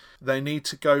they need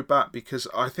to go back, because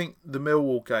I think the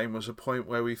Millwall game was a point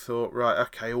where we thought, right,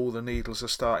 okay, all the needles are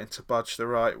starting to budge the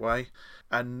right way.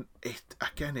 And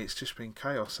it's just been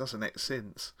chaos, hasn't it,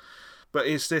 since? But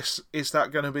is that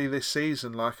going to be this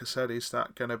season? Like I said, is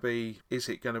it going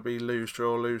to be lose,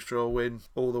 draw, win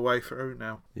all the way through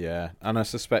now? Yeah, and I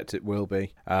suspect it will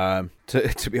be,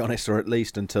 to be honest, or at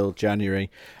least until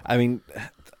January. I mean,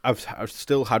 I've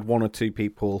still had one or two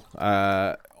people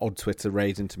on Twitter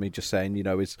raising to me just saying, you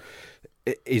know,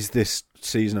 is this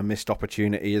season a missed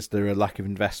opportunity? Is there a lack of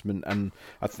investment? And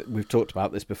we've talked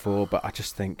about this before, but I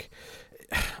just think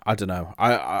I don't know.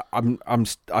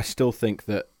 I still think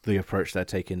that the approach they're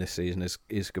taking this season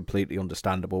is completely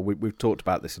understandable. We've talked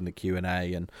about this in the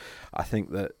Q&A, and I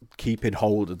think that keeping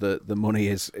hold of the money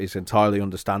is entirely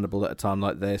understandable at a time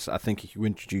like this. I think if you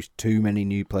introduce too many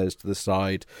new players to the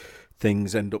side,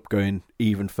 things end up going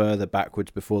even further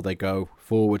backwards before they go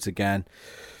forwards again.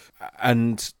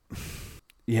 And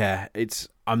yeah,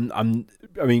 I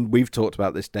mean, we've talked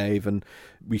about this, Dave, and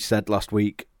we said last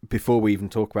week, before we even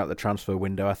talk about the transfer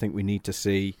window, I think we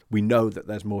know that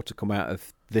there's more to come out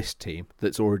of this team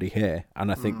that's already here.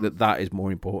 And I think that is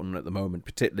more important at the moment,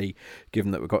 particularly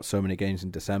given that we've got so many games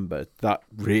in December. That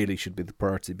really should be the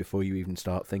priority before you even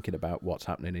start thinking about what's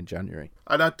happening in January.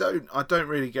 And I don't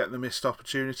really get the missed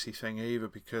opportunity thing either,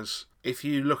 because if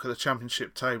you look at the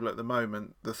Championship table at the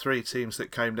moment, the 3 teams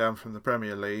that came down from the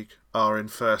Premier League are in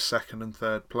first, second and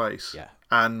third place. Yeah.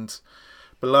 And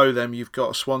below them, you've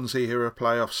got Swansea, who are a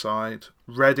playoff side,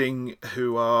 Reading,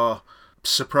 who are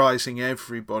surprising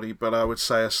everybody, but I would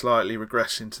say are slightly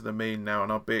regressing to the mean now,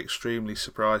 and I'd be extremely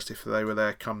surprised if they were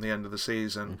there come the end of the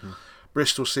season. Mm-hmm.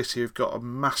 Bristol City have got a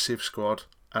massive squad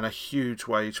and a huge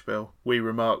wage bill. We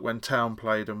remarked when Town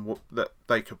played them that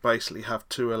they could basically have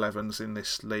 2 11s in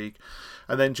this league.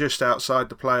 And then just outside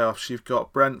the playoffs, you've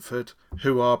got Brentford,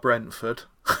 who are Brentford,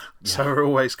 so are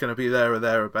always going to be there or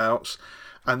thereabouts.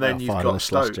 And then you've got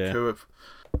Stoke,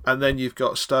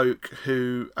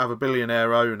 who have a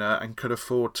billionaire owner and could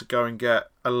afford to go and get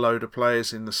a load of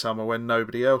players in the summer when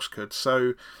nobody else could.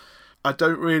 So I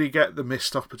don't really get the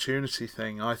missed opportunity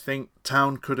thing. I think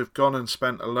Town could have gone and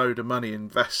spent a load of money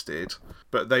invested,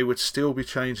 but they would still be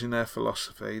changing their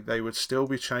philosophy. They would still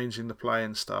be changing the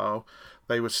playing style.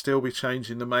 They would still be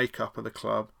changing the makeup of the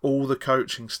club. All the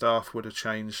coaching staff would have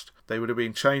changed. They would have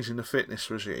been changing the fitness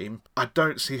regime. I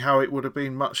don't see how it would have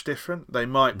been much different. They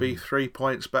might be 3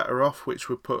 points better off, which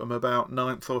would put them about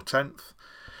 9th or 10th.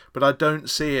 But I don't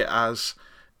see it as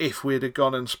if we'd have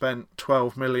gone and spent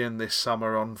 12 million this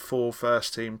summer on 4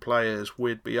 first-team players,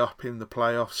 we'd be up in the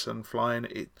playoffs and flying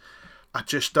it. I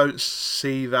just don't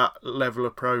see that level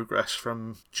of progress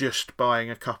from just buying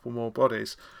a couple more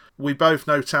bodies. We both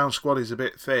know Town squad is a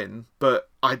bit thin, but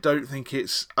I don't think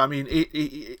it's... I mean,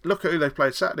 look at who they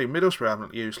played Saturday. Middlesbrough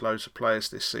haven't used loads of players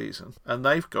this season, and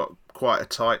they've got quite a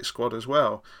tight squad as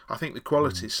well. I think the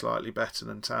quality is slightly better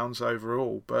than Town's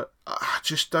overall, but I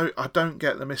don't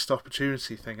get the missed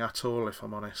opportunity thing at all, if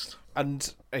I'm honest.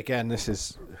 And again, this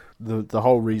is the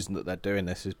whole reason that they're doing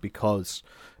this is because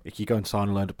if you go and sign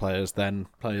a load of players, then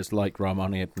players like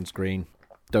Rahmani Edmonds-Green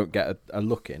don't get a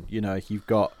look in. You know, if you've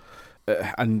got...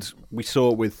 and we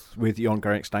saw with Jon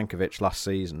Garik Stankovic last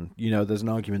season, you know, there's an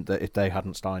argument that if they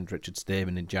hadn't signed Richard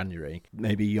Stearman in January,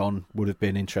 maybe Jon would have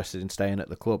been interested in staying at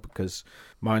the club, because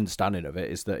my understanding of it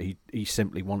is that he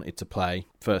simply wanted to play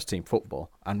first team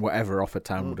football, and whatever offer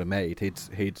Town would have made,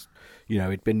 he'd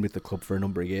been with the club for a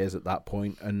number of years at that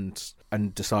point, and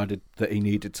decided that he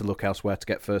needed to look elsewhere to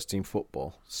get first team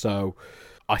football. So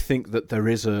I think that there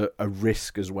is a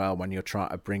risk as well when you're trying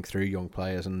to bring through young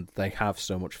players, and they have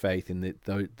so much faith in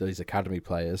these academy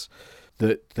players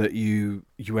that you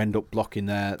end up blocking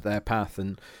their path.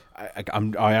 And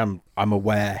I'm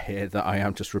aware here that I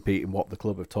am just repeating what the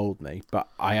club have told me, but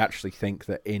I actually think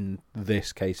that in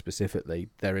this case specifically,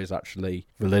 there is actually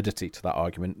validity to that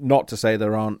argument. Not to say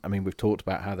there aren't. I mean, we've talked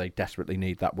about how they desperately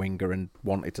need that winger and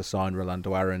wanted to sign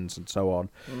Rolando Aarons and so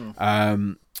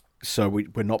on. So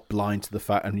we're not blind to the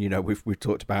fact, and you know we've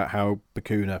talked about how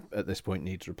Bacuna at this point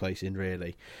needs replacing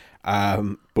really,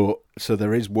 but so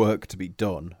there is work to be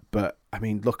done. But I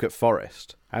mean, look at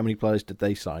Forest. How many players did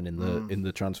they sign in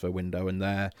the transfer window, and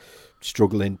they're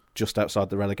struggling just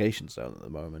outside the relegation zone at the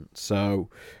moment.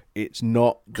 So it's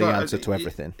not the answer to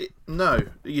everything. No,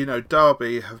 you know,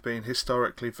 Derby have been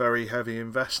historically very heavy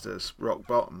investors, rock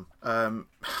bottom.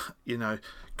 You know,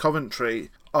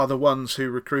 Coventry are the ones who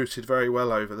recruited very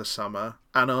well over the summer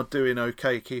and are doing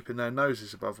okay keeping their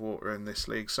noses above water in this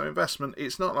league. So investment,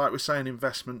 it's not like we're saying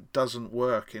investment doesn't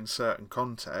work in certain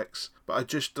contexts, but I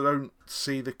just don't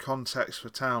see the context for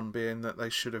Town being that they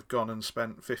should have gone and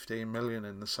spent 15 million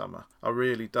in the summer. I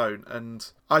really don't. And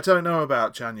I don't know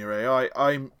about January.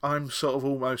 I'm sort of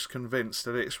almost convinced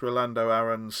that it's Rolando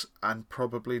Aarons and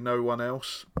probably no one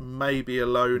else. Maybe a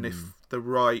loan if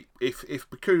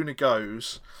Bacuna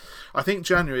goes. I think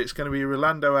January it's going to be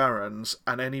Rolando Aarons,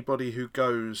 and anybody who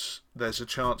goes, there's a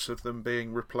chance of them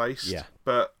being replaced. Yeah.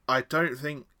 But I don't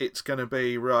think it's going to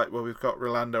be, right, well, we've got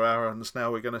Rolando Aarons,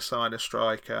 now we're going to sign a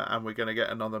striker, and we're going to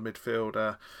get another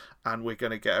midfielder, and we're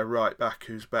going to get a right back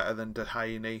who's better than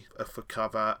Dehaney for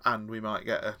cover, and we might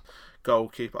get a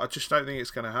goalkeeper. I just don't think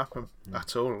it's going to happen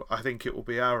at all. I think it will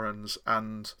be Aaron's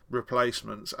and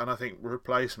replacements, and I think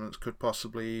replacements could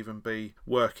possibly even be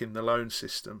working the loan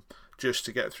system just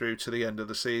to get through to the end of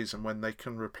the season when they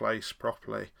can replace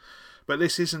properly. But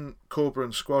this isn't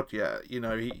Corberan's squad yet. You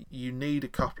know, you need a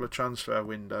couple of transfer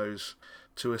windows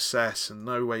to assess and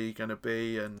know where you're going to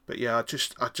be. But yeah, I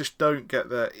just don't get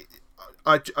that.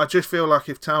 I just feel like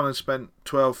if Town had spent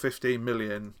 12, 15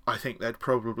 million, I think they'd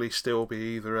probably still be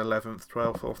either 11th,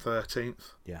 12th or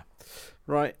 13th. Yeah.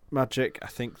 Right, Magic, I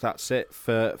think that's it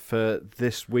for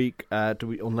this week.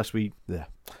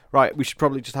 Right, we should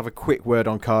probably just have a quick word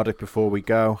on Cardiff before we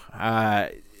go.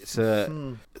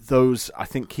 Those, I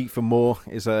think Kiefer Moore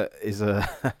is a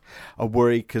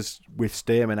worry, because with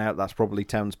Stearman out, that's probably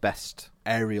Town's best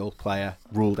aerial player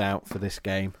ruled out for this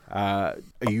game. Are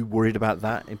you worried about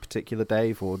that in particular,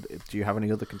 Dave, or do you have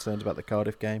any other concerns about the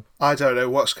Cardiff game? I don't know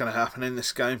what's going to happen in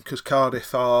this game, because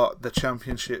Cardiff are the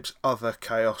Championship's other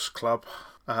chaos club.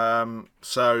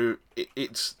 So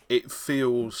it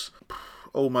feels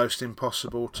almost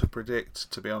impossible to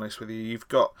predict, to be honest with you.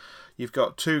 You've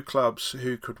got two clubs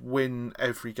who could win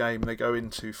every game they go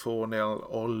into 4-0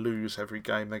 or lose every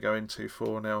game they go into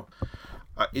 4-0.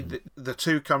 The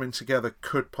two coming together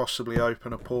could possibly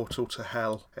open a portal to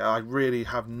hell. I really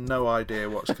have no idea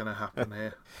what's going to happen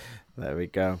here. There we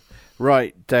go.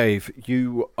 Right, Dave,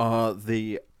 you are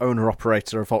the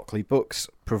owner-operator of Ockley Books,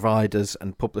 providers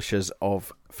and publishers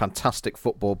of fantastic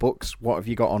football books. What have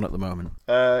you got on at the moment?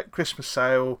 Christmas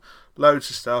sale, loads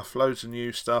of stuff, loads of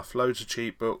new stuff, loads of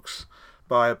cheap books.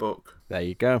 Buy a book. There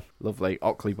you go. Lovely.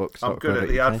 Ockley Books. I'm good at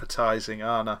the advertising,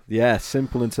 aren't I? Yeah,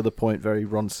 simple and to the point. Very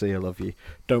Ron Seal of you.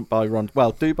 Don't buy Ron.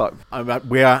 Well, do buy.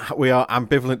 We are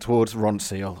ambivalent towards Ron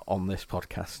Seal on this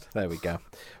podcast. There we go.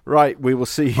 Right, we will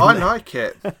see you. I like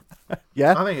it.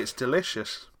 Yeah, I think it's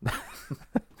delicious.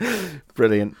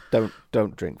 Brilliant.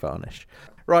 Don't drink varnish.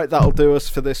 Right, that'll do us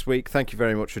for this week. Thank you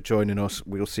very much for joining us.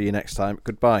 We'll see you next time.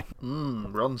 Goodbye.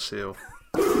 Ron Seal.